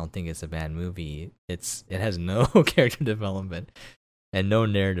 I don't think it's a bad movie. It has no character development and no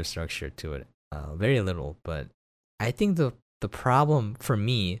narrative structure to it. Very little. But I think the problem for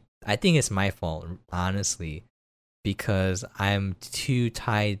me, I think it's my fault, honestly, because I'm too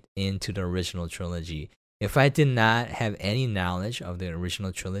tied into the original trilogy. If I did not have any knowledge of the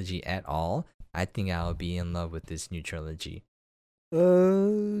original trilogy at all, I think I would be in love with this new trilogy. Maybe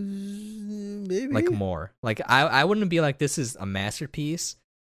like more. Like I wouldn't be like this is a masterpiece.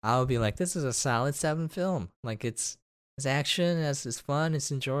 I would be like this is a solid 7 film. Like it's action, it's fun,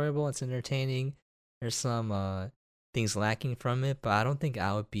 it's enjoyable, it's entertaining. There's some things lacking from it, but I don't think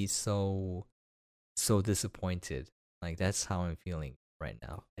I would be so disappointed. Like that's how I'm feeling right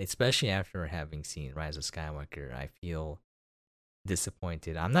now, especially after having seen Rise of Skywalker. I feel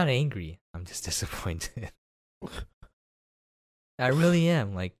disappointed. I'm not angry. I'm just disappointed. I really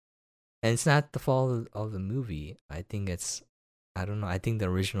am. Like, and it's not the fault of the movie. I think it's I don't know. I think the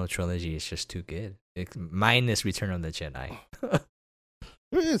original trilogy is just too good. Minus Return of the Jedi.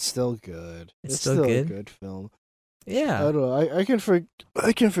 It's still good. It's still good? a good film. I Yeah. don't know. I can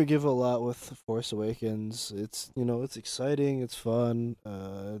forgive a lot with Force Awakens. It's it's exciting. It's fun.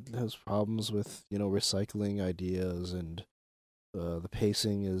 It has problems with recycling ideas, and the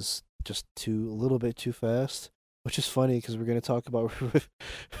pacing is just a little bit too fast. Which is funny because we're gonna talk about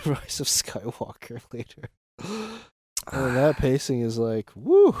Rise of Skywalker later. And that pacing is like,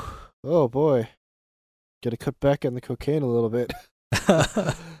 woo! Oh boy, gotta cut back on the cocaine a little bit.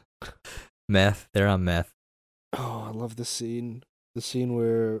 Meth. They're on meth. Oh, I love the scene. The scene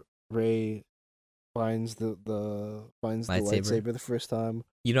where Rey finds the lightsaber the first time.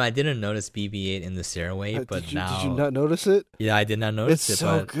 I didn't notice BB-8 in the stairway, but did now you not notice it? Yeah, I did not notice it. It's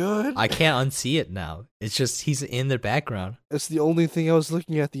so but good. I can't unsee it now. It's just he's in the background. It's the only thing I was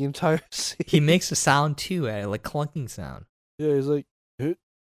looking at the entire scene. He makes a sound too, like clunking sound. Yeah, he's like,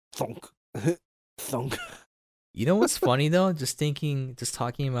 thunk, thunk. You know what's funny though? Just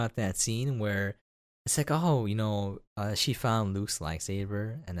talking about that scene where it's like, oh, she found Luke's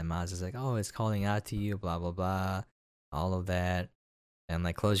lightsaber, and then Maz is like, oh, it's calling out to you, blah blah blah, all of that, and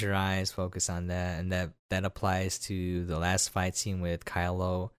like close your eyes, focus on that, and that applies to the last fight scene with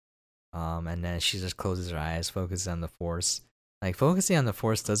Kylo, and then she just closes her eyes, focuses on the Force. Like focusing on the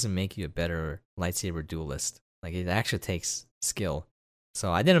Force doesn't make you a better lightsaber duelist. Like it actually takes skill.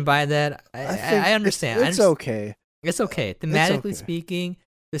 So I didn't buy that. I understand. It's okay. It's okay. Thematically okay. speaking,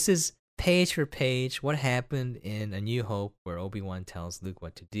 this is page for page what happened in A New Hope, where Obi-Wan tells Luke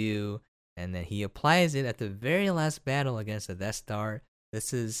what to do, and then he applies it at the very last battle against the Death Star.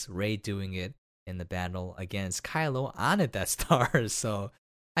 This is Rey doing it in the battle against Kylo on a Death Star. So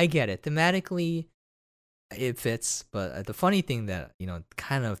I get it. Thematically, it fits. But the funny thing that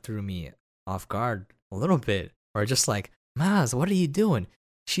kind of threw me off guard a little bit, or just like, Maz, what are you doing?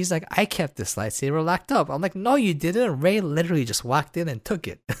 She's like, I kept this lightsaber locked up. I'm like, no, you didn't. Rey literally just walked in and took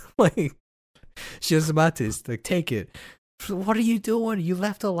it. Like, she was about to take it. What are you doing? You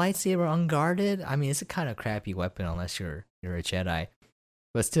left a lightsaber unguarded? I mean, it's a kind of crappy weapon unless you're a Jedi.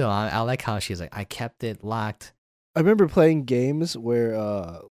 But still, I like how she's like, I kept it locked. I remember playing games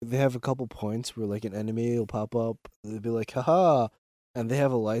where they have a couple points where like an enemy will pop up. They'll be like, haha. And they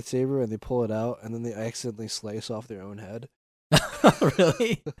have a lightsaber and they pull it out and then they accidentally slice off their own head.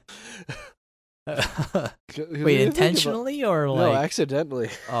 Really? Wait, intentionally or like? No, accidentally.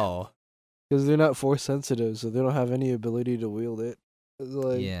 Oh. Because they're not Force sensitive, so they don't have any ability to wield it.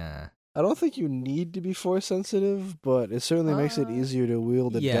 Like, yeah. I don't think you need to be Force sensitive, but it certainly makes it easier to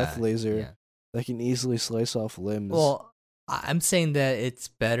wield a death laser that can easily slice off limbs. Well, I'm saying that it's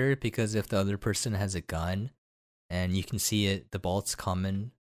better because if the other person has a gun and you can see it, the bolt's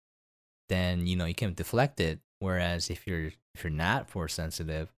coming, then you can deflect it. Whereas if you're not Force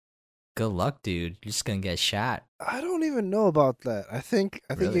sensitive, good luck, dude. You're just gonna get shot. I don't even know about that. I think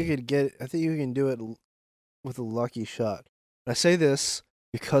Really? you can do it with a lucky shot. I say this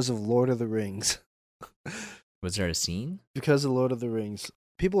because of Lord of the Rings. Was there a scene? Because of Lord of the Rings,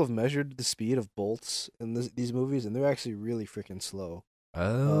 people have measured the speed of bolts in these movies, and they're actually really freaking slow.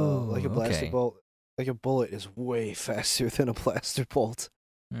 Oh, like a blaster okay. bolt, like a bullet is way faster than a blaster bolt.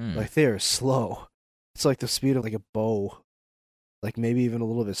 Hmm. Like they are slow. It's like the speed of like a bow, like maybe even a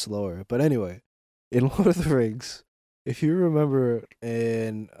little bit slower. But anyway, in Lord of the Rings, if you remember,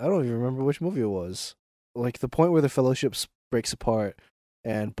 and I don't even remember which movie it was, like the point where the Fellowship breaks apart,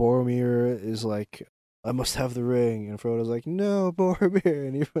 and Boromir is like, "I must have the ring," and Frodo's like, "No, Boromir,"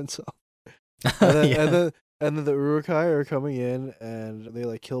 and he runs off. And then, and then the Uruk-hai are coming in, and they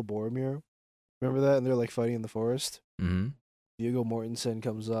like kill Boromir. Remember that? And they're like fighting in the forest. Mm-hmm. Viggo Mortensen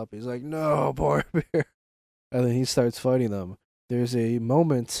comes up. He's like, "No, Boromir," and then he starts fighting them. There's a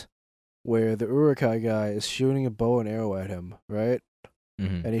moment where the Uruk-hai guy is shooting a bow and arrow at him, right?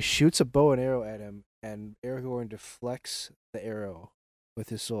 Mm-hmm. And he shoots a bow and arrow at him, and Aragorn deflects the arrow with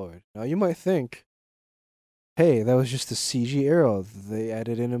his sword. Now you might think, hey, that was just a CG arrow they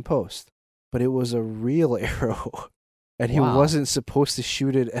added in post, but it was a real arrow, and he wasn't supposed to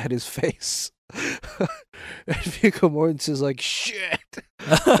shoot it at his face. And Viggo Mortensen's like, shit.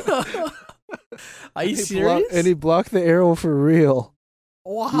 Are you serious? And he blocked the arrow for real.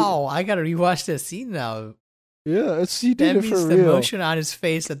 Wow, I gotta rewatch that scene now. Yeah, he did it for means real. the emotion on his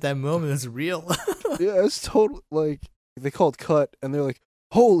face at that moment is real. Yeah, it's total. Like they called cut, and they're like,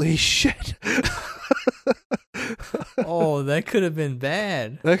 "Holy shit!" Oh, that could have been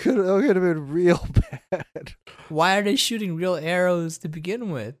bad. That could have been real bad. Why are they shooting real arrows to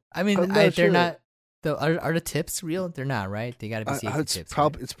begin with? I mean, they're sure. not. Are the tips real? They're not, right? They gotta be safety tips.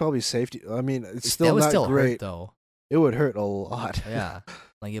 It's probably safety. I mean, it's still that would not still great. hurt though. It would hurt a lot. Yeah,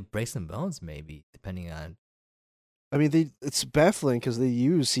 like it breaks some bones, maybe, depending on. I mean, it's baffling because they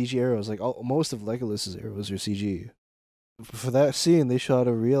use CG arrows. Like most of Legolas's arrows are CG. For that scene, they shot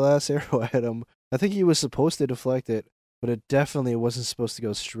a real ass arrow at him. I think he was supposed to deflect it, but it definitely wasn't supposed to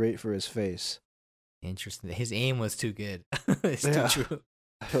go straight for his face. Interesting. His aim was too good. It's too true.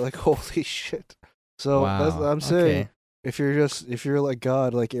 Like, holy shit. So Wow. that's what I'm saying. Okay. If you're like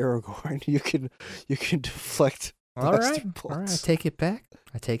God, like Aragorn, you can deflect. All right. I take it back.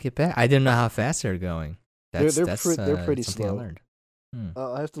 I didn't know how fast they're going. They're pretty something I slow. learned.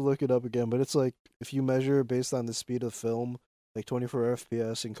 I have to look it up again, but it's like if you measure based on the speed of film, like 24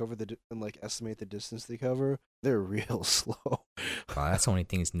 FPS, and and estimate the distance they cover, they're real slow. Wow, that's the only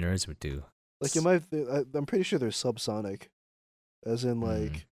things nerds would do. Like I'm pretty sure they're subsonic, as in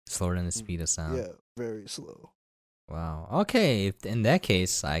like slower than the speed of sound. Yeah, very slow. Wow. Okay, if, in that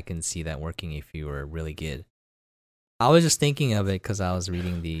case, I can see that working if you were really good. I was just thinking of it because I was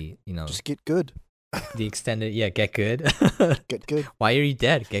reading the, just get good. The extended, get good. Get good. Why are you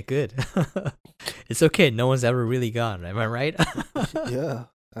dead? Get good. It's okay. No one's ever really gone. Am I right? Yeah,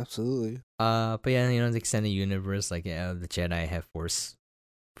 absolutely. But yeah, the extended universe, like the Jedi have force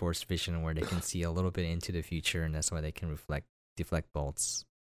vision where they can see a little bit into the future, and that's why they can deflect bolts.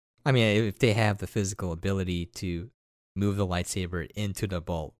 I mean, if they have the physical ability to move the lightsaber into the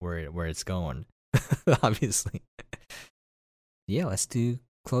bolt where it's going, obviously. Yeah, let's do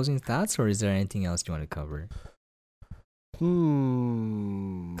closing thoughts, or is there anything else you want to cover?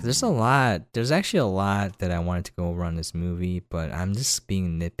 'Cause there's a lot. There's actually a lot that I wanted to go over on this movie, but I'm just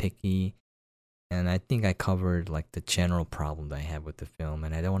being nitpicky, and I think I covered like the general problem that I have with the film,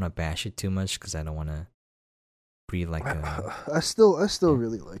 and I don't want to bash it too much because I don't want to breathe like a. I still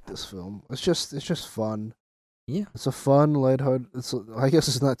really like this film. It's just fun. Yeah, it's a fun, lighthearted. I guess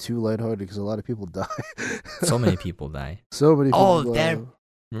it's not too lighthearted because a lot of people die. So many people die. So many people die. That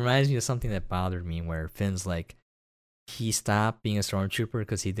reminds me of something that bothered me, where Finn's like, he stopped being a stormtrooper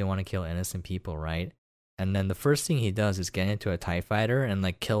because he didn't want to kill innocent people, right? And then the first thing he does is get into a TIE fighter and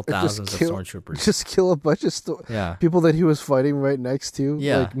like kill thousands of stormtroopers. Just kill a bunch of people that he was fighting right next to.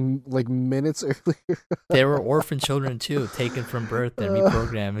 Yeah, like minutes earlier. They were orphan children too, taken from birth and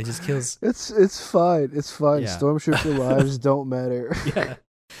reprogrammed. He just kills. It's fine. It's fine. Yeah. Stormtrooper lives don't matter. Yeah,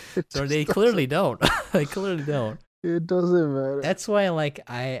 so they clearly don't. They clearly don't. It doesn't matter. That's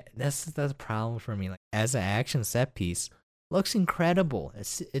why, that's the problem for me. Like, as an action set piece, looks incredible.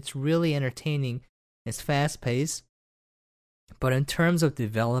 It's really entertaining. It's fast paced, but in terms of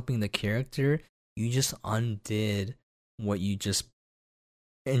developing the character, you just undid what you just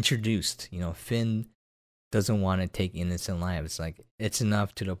introduced. Finn doesn't want to take innocent lives. Like, it's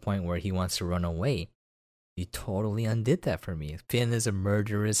enough to the point where he wants to run away. You totally undid that for me. Finn is a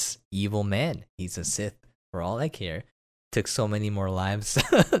murderous, evil man. He's a Sith. For all I care, took so many more lives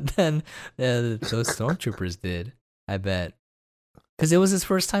than those stormtroopers did, I bet. Because it was his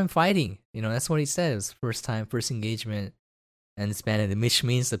first time fighting. That's what he said. It was first engagement and Spanish, which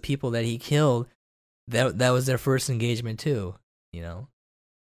means the people that he killed, that was their first engagement too. Maybe.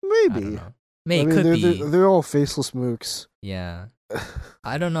 I don't know. Could be. They're all faceless mooks. Yeah.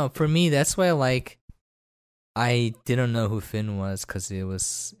 I don't know. For me, that's why I didn't know who Finn was because it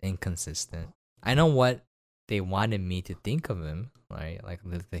was inconsistent. I know what they wanted me to think of him, right? Like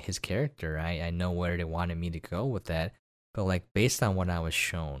his character. I know where they wanted me to go with that, but based on what I was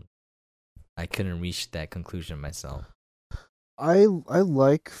shown, I couldn't reach that conclusion myself. I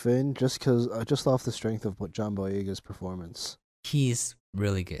like Finn just off the strength of what John Boyega's performance. He's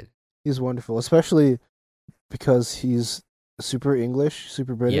really good. He's wonderful, especially because he's super English,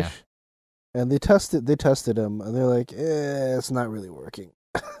 super British. Yeah. And they tested him, and they're like, it's not really working.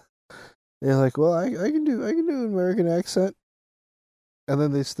 They're like, well, I can do an American accent, and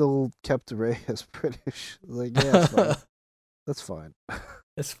then they still kept Rey as British. Like, yeah, it's fine. That's fine.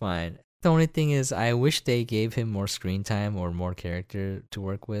 That's fine. The only thing is, I wish they gave him more screen time or more character to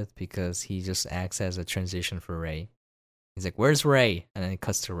work with, because he just acts as a transition for Rey. He's like, "Where's Rey?" And then it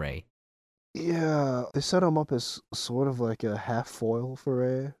cuts to Rey. Yeah, they set him up as sort of like a half foil for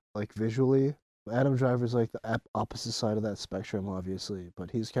Rey, like visually. Adam Driver's like the opposite side of that spectrum, obviously,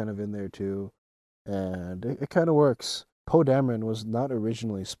 but he's kind of in there too, and it kind of works. Poe Dameron was not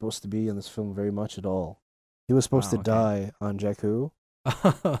originally supposed to be in this film very much at all. He was supposed to die on Jakku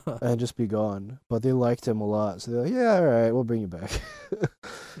and just be gone, but they liked him a lot, so they're like, yeah, all right, we'll bring you back.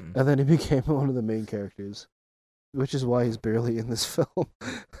 And then he became one of the main characters, which is why he's barely in this film.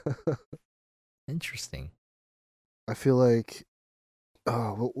 Interesting. I feel like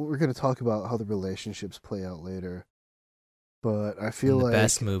we're going to talk about how the relationships play out later. But I feel the like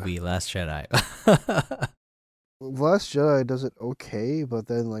best movie, Last Jedi. Last Jedi does it okay, but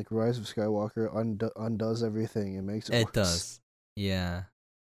then like Rise of Skywalker undoes everything and makes it worse. It does. Yeah.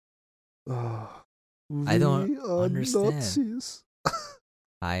 Oh, I don't we are understand. Nazis.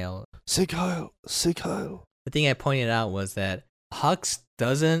 Kyle. Say Kyle. Say Kyle. The thing I pointed out was that Hux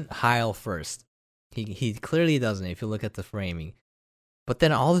doesn't heil first. He clearly doesn't if you look at the framing. But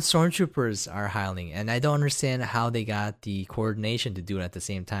then all the stormtroopers are heiling, and I don't understand how they got the coordination to do it at the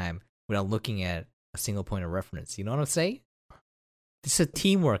same time without looking at a single point of reference. You know what I'm saying? It's a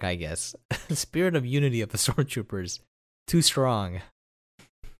teamwork, I guess. The spirit of unity of the stormtroopers. Too strong.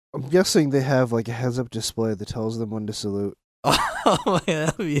 I'm guessing they have like a heads-up display that tells them when to salute. Oh, man,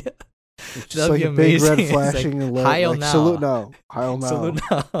 that'd be It's just like a big red flashing alert. Heil like, now. Salute now. Heil now. Salute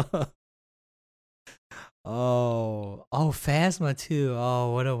now. Oh, Phasma too.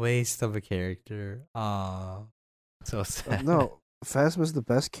 Oh, what a waste of a character. Oh, so sad. No, Phasma's the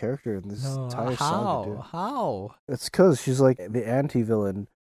best character in this entire saga, dude. How? It's because she's like the anti-villain.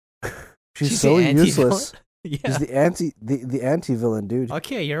 she's the so anti-villain? useless. Yeah. She's the anti-villain, dude.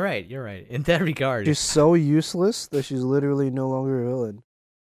 Okay, you're right. In that regard. She's so useless that she's literally no longer a villain.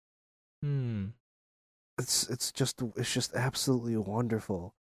 It's just absolutely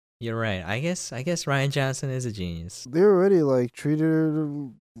wonderful. You're right. I guess Ryan Johnson is a genius. They already like treated her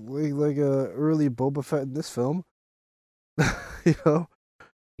like a early Boba Fett in this film. You know,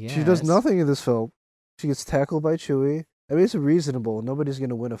 she does nothing in this film. She gets tackled by Chewie. I mean, it's reasonable. Nobody's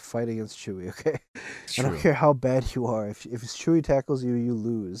gonna win a fight against Chewie. Okay, I don't care how bad you are. If Chewie tackles you, you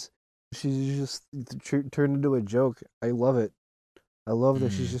lose. She's just turned into a joke. I love it. I love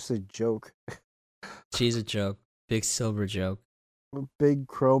that she's just a joke. She's a joke. Big silver joke. A big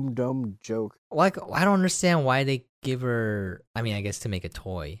chrome dumb joke. Like, I don't understand why they give her. I mean, I guess to make a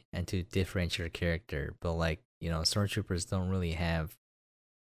toy and to differentiate her character, but like, stormtroopers don't really have.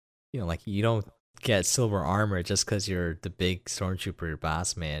 Like you don't get silver armor just because you're the big stormtrooper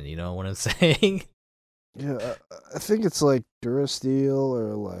boss man. You know what I'm saying? Yeah, I think it's like Durasteel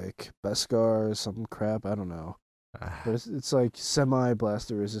or like Beskar or some crap. I don't know. But it's like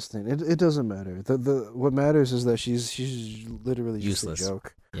semi-blaster resistant. It doesn't matter. The what matters is that she's literally useless. Just a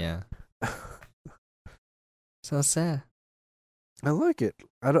joke. Yeah. So sad. I like it.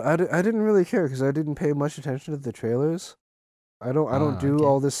 I didn't really care because I didn't pay much attention to the trailers. I don't do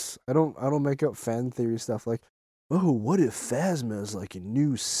all this. I don't make up fan theory stuff like, oh, what if Phasma is like a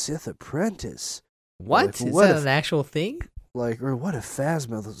new Sith apprentice? What? Like, is that an actual thing? Like, or what if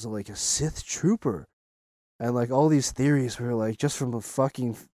Phasma is like a Sith trooper? And like all these theories were like just from a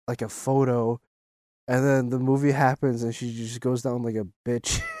fucking like a photo, and then the movie happens and she just goes down like a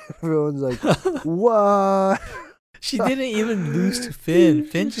bitch. Everyone's like, what? She didn't even lose to Finn.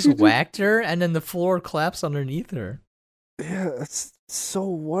 Finn just whacked her, and then the floor collapsed underneath her. Yeah, it's so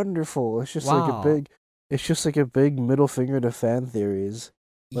wonderful. It's just it's just like a big middle finger to fan theories.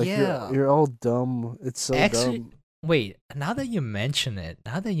 Like, yeah, you're all dumb. It's so dumb. Wait, now that you mention it,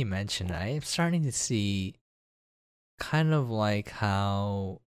 I'm starting to see kind of like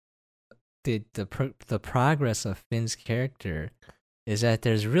how the progress of Finn's character is that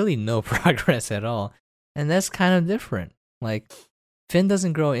there's really no progress at all, and that's kind of different. Like, Finn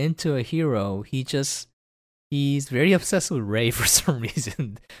doesn't grow into a hero. He's very obsessed with Rey for some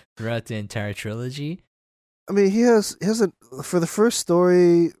reason throughout the entire trilogy. I mean, he hasn't for the first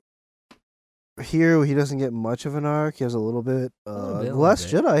story here. He doesn't get much of an arc. He has a little bit. The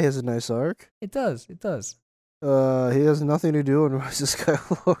Last Jedi has a nice arc. It does. He has nothing to do in Rise of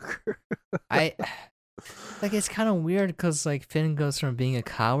Skywalker. It's kind of weird because like Finn goes from being a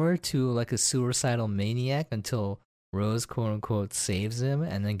coward to like a suicidal maniac until Rose quote unquote saves him,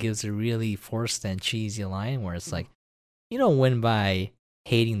 and then gives a really forced and cheesy line where it's like, you don't win by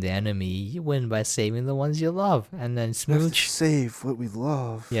hating the enemy, you win by saving the ones you love, and then Smooch save what we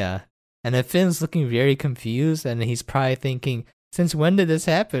love. Yeah, and then Finn's looking very confused, and he's probably thinking, since when did this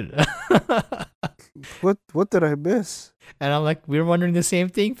happen? What did I miss? And I'm like, we're wondering the same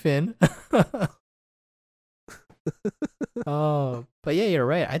thing, Finn. Oh, but yeah, you're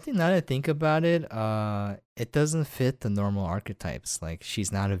right. I think now that I think about it, it doesn't fit the normal archetypes. Like,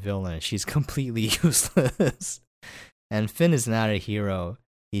 she's not a villain. She's completely useless. And Finn is not a hero.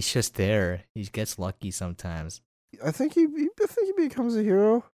 He's just there. He gets lucky sometimes. I think he becomes a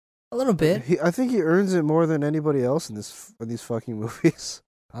hero. A little bit. I think he earns it more than anybody else in these fucking movies.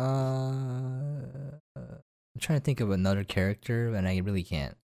 I'm trying to think of another character, and I really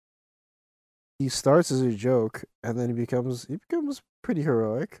can't. He starts as a joke, and then he becomes pretty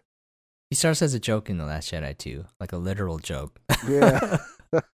heroic. He starts as a joke in The Last Jedi too, like a literal joke. Yeah.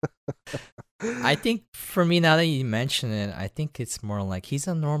 I think for me, now that you mention it, I think it's more like he's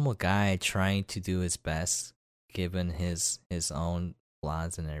a normal guy trying to do his best given his own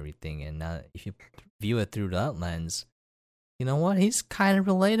flaws and everything. And now, if you view it through that lens, you know what? He's kind of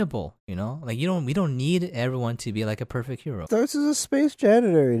relatable. You know, like we don't need everyone to be like a perfect hero. Starts as a space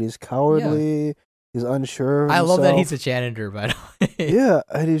janitor, and he's cowardly. Yeah. He's unsure of himself. I love that he's a janitor, by the way. Yeah,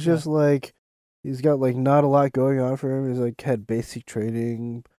 and he's just like, he's got like not a lot going on for him. He's like had basic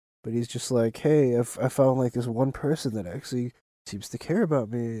training, but he's just like, hey, if I found like this one person that actually seems to care about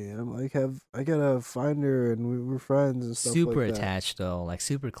me, I'm like, I gotta find her, and we're friends and stuff. Super like that. attached though, like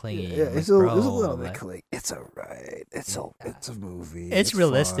super clingy. Yeah, like, it's a little bit clingy. It's alright. It's a movie. It's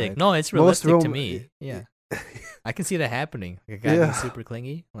realistic. Fine. No, it's realistic to me. Yeah, I can see that happening. Like a guy being super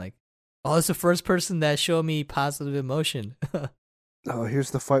clingy, like. Oh, it's the first person that showed me positive emotion. Oh, here's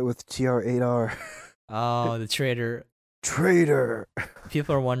the fight with TR-8R. Oh, the traitor. Traitor.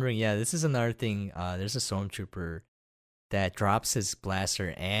 People are wondering, yeah, this is another thing. There's a stormtrooper that drops his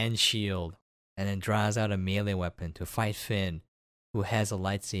blaster and shield and then draws out a melee weapon to fight Finn, who has a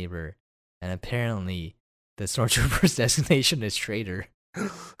lightsaber. And apparently, the stormtrooper's designation is traitor.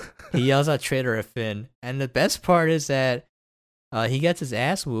 He yells out traitor at Finn. And the best part is that he gets his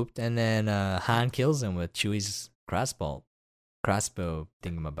ass whooped, and then Han kills him with Chewie's crossbow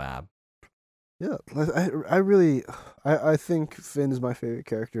thingamabob. Yeah, I think Finn is my favorite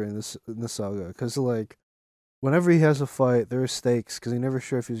character in the saga, because like whenever he has a fight, there are stakes because he's never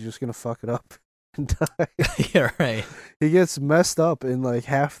sure if he's just gonna fuck it up and die. Yeah, right. He gets messed up in like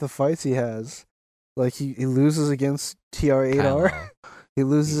half the fights he has. Like he loses against TR-8R. He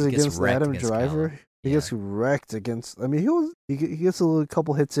loses against Adam Driver. He gets wrecked against. I mean, he gets a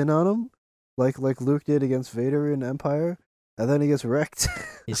couple hits in on him, like Luke did against Vader in Empire, and then he gets wrecked.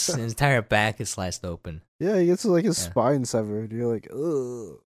 His entire back is sliced open. Yeah, he gets like his spine severed. You're like,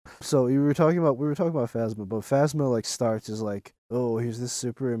 ugh. So we were talking about Phasma, but Phasma like starts as like, oh, here's this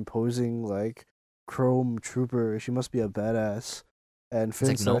super imposing like chrome trooper. She must be a badass, and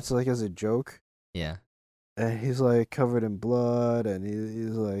Finn starts like as a joke. Yeah. And he's like covered in blood, and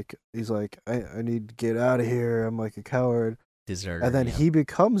he's like, I need to get out of here. I'm like a coward. Deserter. And then he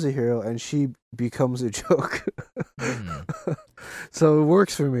becomes a hero, and she becomes a joke. So it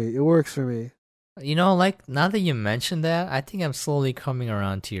works for me. You know, like now that you mentioned that, I think I'm slowly coming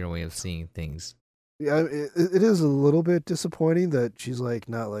around to your way of seeing things. Yeah, it is a little bit disappointing that she's like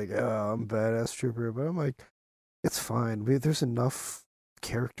not like, oh, I'm a badass trooper, but I'm like, it's fine. There's enough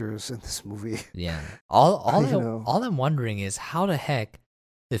characters in this movie. Yeah. All I'm wondering is how the heck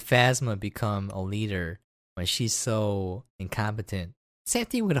did Phasma become a leader when she's so incompetent? Same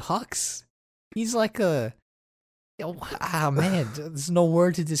thing with Hux. He's like a man. There's no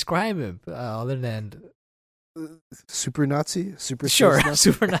word to describe him other than super Nazi, super Nazi.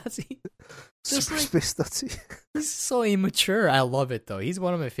 Super Nazi. Super space Nazi. He's so immature. I love it though. He's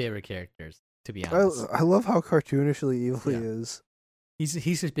one of my favorite characters, to be honest. I love how cartoonishly evil he is.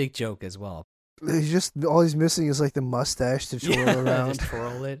 He's a big joke as well. He's just all he's missing is like the mustache to twirl around. Just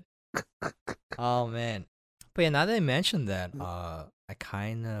twirl it. Oh man. But yeah, now that I mentioned that, I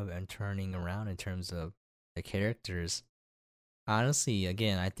kind of am turning around in terms of the characters. Honestly,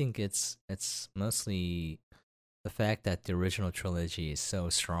 again, I think it's mostly the fact that the original trilogy is so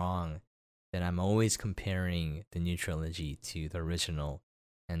strong that I'm always comparing the new trilogy to the original,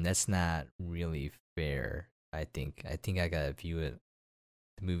 and that's not really fair. I think I gotta view the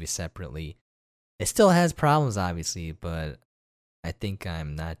movie separately. It still has problems, obviously, but I think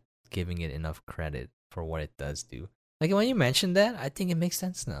I'm not giving it enough credit for what it does do. Like when you mentioned that, I think it makes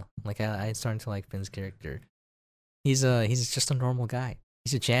sense now. Like I'm starting to like Finn's character. He's just a normal guy.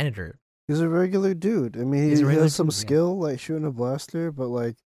 He's a janitor. He's a regular dude. I mean, he has some skill, like shooting a blaster, but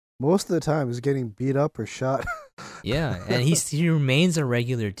like most of the time he's getting beat up or shot. Yeah, and he remains a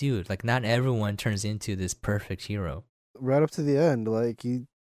regular dude. Like not everyone turns into this perfect hero. Right up to the end, like he,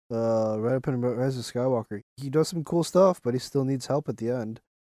 right up in Rise of Skywalker, he does some cool stuff, but he still needs help at the end.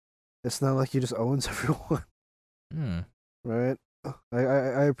 It's not like he just owns everyone. Right?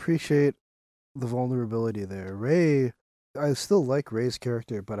 I appreciate the vulnerability there. Rey, I still like Rey's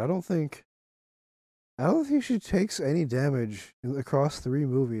character, but I don't think she takes any damage across 3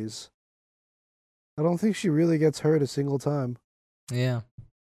 movies. I don't think she really gets hurt a single time. Yeah.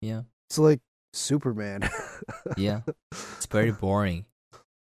 It's like Superman. Yeah. It's very boring.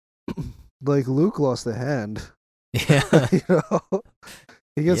 Like Luke lost a hand. Yeah. You know?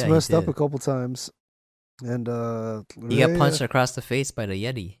 He gets messed up a couple times. And he got punched across the face by the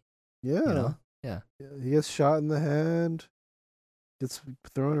Yeti. Yeah. You know? Yeah. He gets shot in the hand. Gets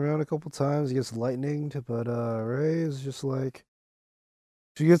thrown around a couple times. He gets lightninged, but Rey is just like,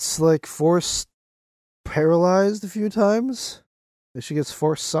 she gets like force paralyzed a few times. And she gets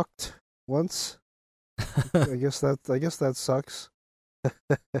force sucked once. I guess that sucks.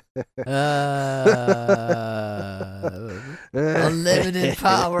 Unlimited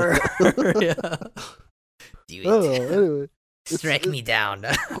power. Yeah. Do Oh, it. anyway, Strike me down.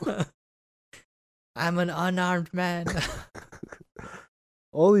 I'm an unarmed man.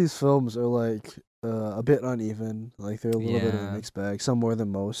 all these films are like a bit uneven. Like they're a little bit of a Yeah. mixed bag. Some more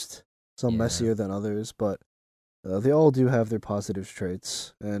than most. Some Yeah. messier than others, but they all do have their positive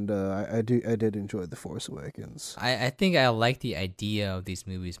traits. And I did enjoy The Force Awakens. I think I like the idea of these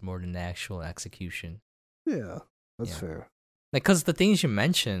movies more than the actual execution. Yeah, that's Yeah. fair. Like, cause the things you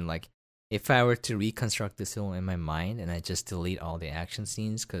mentioned, like, if I were to reconstruct this film in my mind and I just delete all the action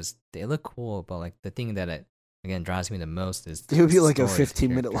scenes, cause they look cool, but like the thing that again drives me the most is It would be the like a story of the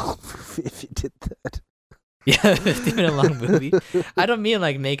 15-minute characters. long movie if you did that. Yeah, 15-minute long movie. I don't mean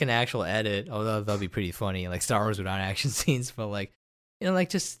like make an actual edit, although that'll be pretty funny, like Star Wars without action scenes, but like, you know, like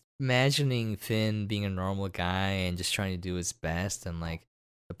just imagining Finn being a normal guy and just trying to do his best, and like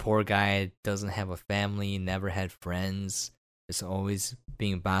the poor guy doesn't have a family, never had friends, is always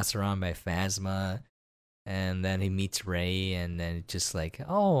being bossed around by Phasma, and then he meets Rey, and then it's just like,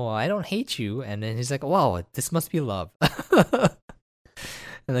 oh, I don't hate you, and then he's like, whoa, this must be love.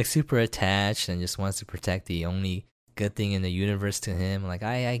 And like super attached and just wants to protect the only good thing in the universe to him. Like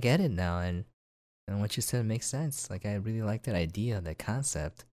I get it now, and what you said makes sense. Like I really like that idea, that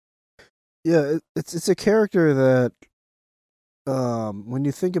concept. Yeah, it's a character that when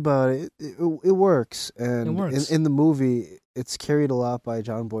you think about it, it works. And It works. in the movie, it's carried a lot by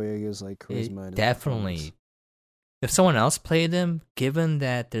John Boyega's like charisma. and his Definitely. performance. If someone else played him, given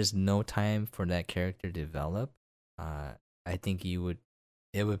that there's no time for that character to develop, I think it would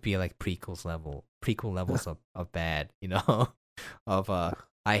be like prequel levels of bad, you know, of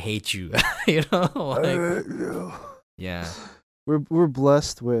I hate you, you know, like, yeah, We're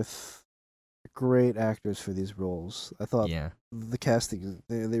blessed with great actors for these roles. I thought yeah, the casting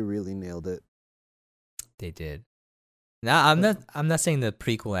they really nailed it. they did. Now I'm not saying the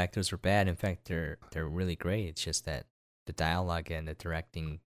prequel actors are bad. In fact, they're really great. It's just that the dialogue and the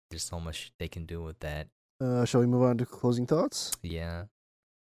directing, there's so much they can do with that. Shall we move on to closing thoughts? Yeah.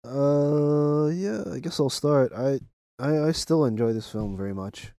 Yeah, I guess I'll start. I still enjoy this film very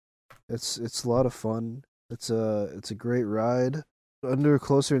much. It's a lot of fun. It's a great ride. Under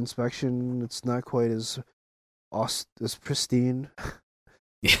closer inspection, it's not quite as as pristine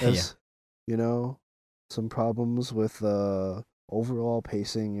Yeah. as you know, some problems with overall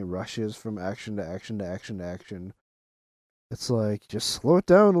pacing. It rushes from action to action to action to action. It's like, just slow it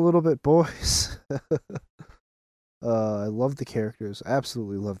down a little bit, boys. I love the characters.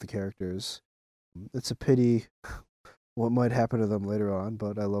 Absolutely love the characters. It's a pity what might happen to them later on,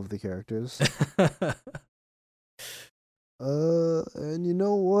 but I love the characters. And you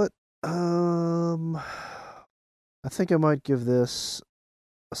know what? I think I might give this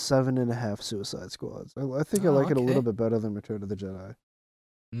a 7.5 Suicide Squads. I think I Oh, like it a okay. little bit better than Return of the Jedi.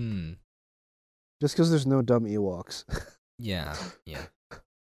 Mm. Just because there's no dumb Ewoks. Yeah. Yeah.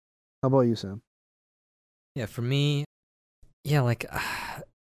 How about you, Sam? Yeah, for me, yeah, like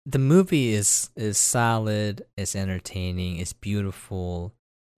the movie is solid, it's entertaining, it's beautiful.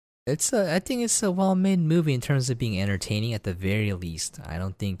 I think it's a well-made movie in terms of being entertaining at the very least. I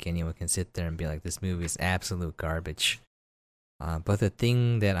don't think anyone can sit there and be like, this movie is absolute garbage. But the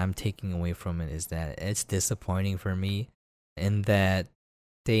thing that I'm taking away from it is that it's disappointing for me in that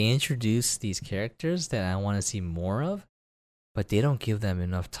they introduce these characters that I want to see more of, but they don't give them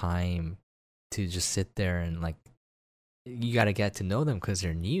enough time to just sit there and like, you got to get to know them because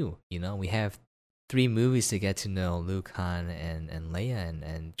they're new. You know, we have 3 movies to get to know Luke, Han, and Leia,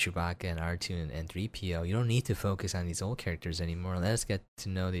 and Chewbacca, and R2, and 3PO. You don't need to focus on these old characters anymore. Let us get to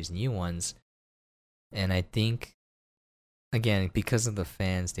know these new ones. And I think, again, because of the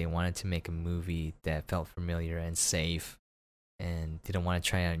fans, they wanted to make a movie that felt familiar and safe, and didn't want to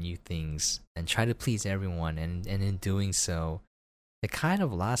try out new things and try to please everyone. And in doing so, they kind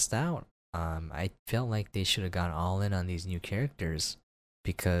of lost out. I felt like they should have gone all in on these new characters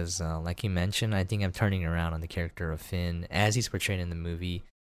because, like you mentioned, I think I'm turning around on the character of Finn as he's portrayed in the movie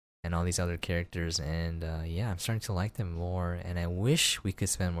and all these other characters. And yeah, I'm starting to like them more, and I wish we could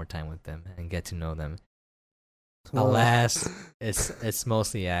spend more time with them and get to know them. Alas, it's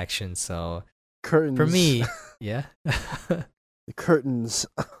mostly action, so Curtains. for me, yeah. The curtains.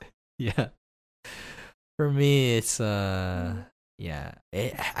 Yeah. For me, it's yeah.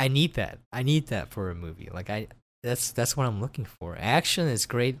 I need that. I need that for a movie. Like that's what I'm looking for. Action is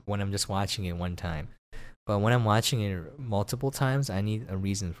great when I'm just watching it one time, but when I'm watching it multiple times, I need a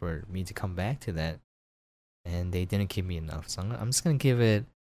reason for me to come back to that. And they didn't give me enough, so I'm just gonna give it.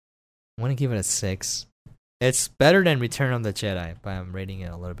 I'm gonna give it a 6. It's better than Return of the Jedi, but I'm rating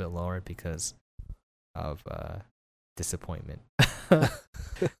it a little bit lower because of disappointment.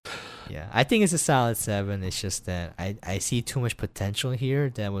 Yeah, I think it's a solid 7. It's just that I see too much potential here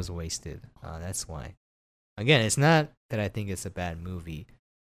that was wasted. That's why. Again, it's not that I think it's a bad movie.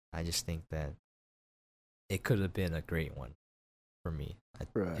 I just think that it could have been a great one for me.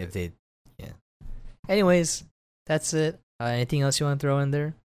 Right. If they, yeah. Anyways, that's it. Anything else you want to throw in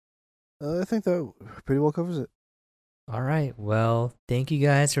there? I think that pretty well covers it. All right. Well, thank you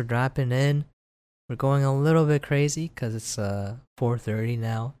guys for dropping in. We're going a little bit crazy because it's 4:30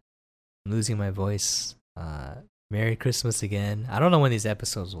 now. I'm losing my voice. Merry Christmas again. I don't know when these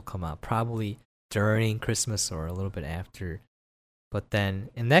episodes will come out. Probably during Christmas or a little bit after. But then,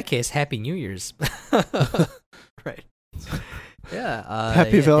 in that case, Happy New Year's. Right. Yeah.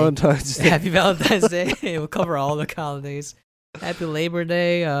 Happy Valentine's Day. Happy Valentine's Day. We'll cover all the holidays. Happy Labor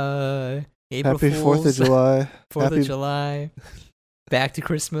Day. April Happy Fools. 4th of July. 4th of July. Back to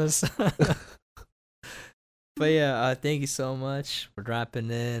Christmas. But yeah, thank you so much for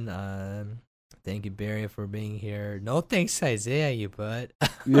dropping in. Thank you, Barry, for being here. No thanks to Isaiah, you butt.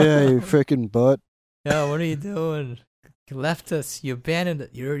 Yeah, you freaking butt. Yo, what are you doing? You left us. You abandoned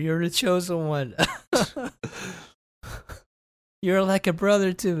it. You're the chosen one. You're like a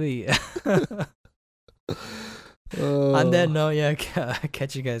brother to me. On that note, yeah,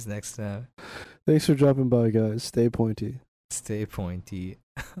 catch you guys next time. Thanks for dropping by, guys. Stay pointy. Stay pointy.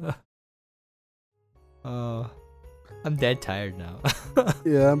 Oh, I'm dead tired now.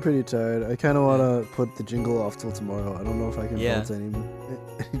 Yeah, I'm pretty tired. I kind of want to put the jingle off till tomorrow. I don't know if I can bounce any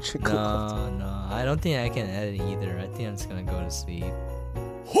jingle off. No, I don't think I can edit either. I think I'm just gonna go to sleep.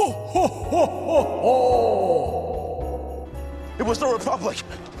 Ho, ho, ho, ho, ho! It was the Republic.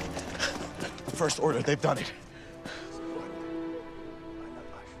 The First Order, they've done it.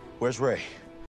 Where's Ray?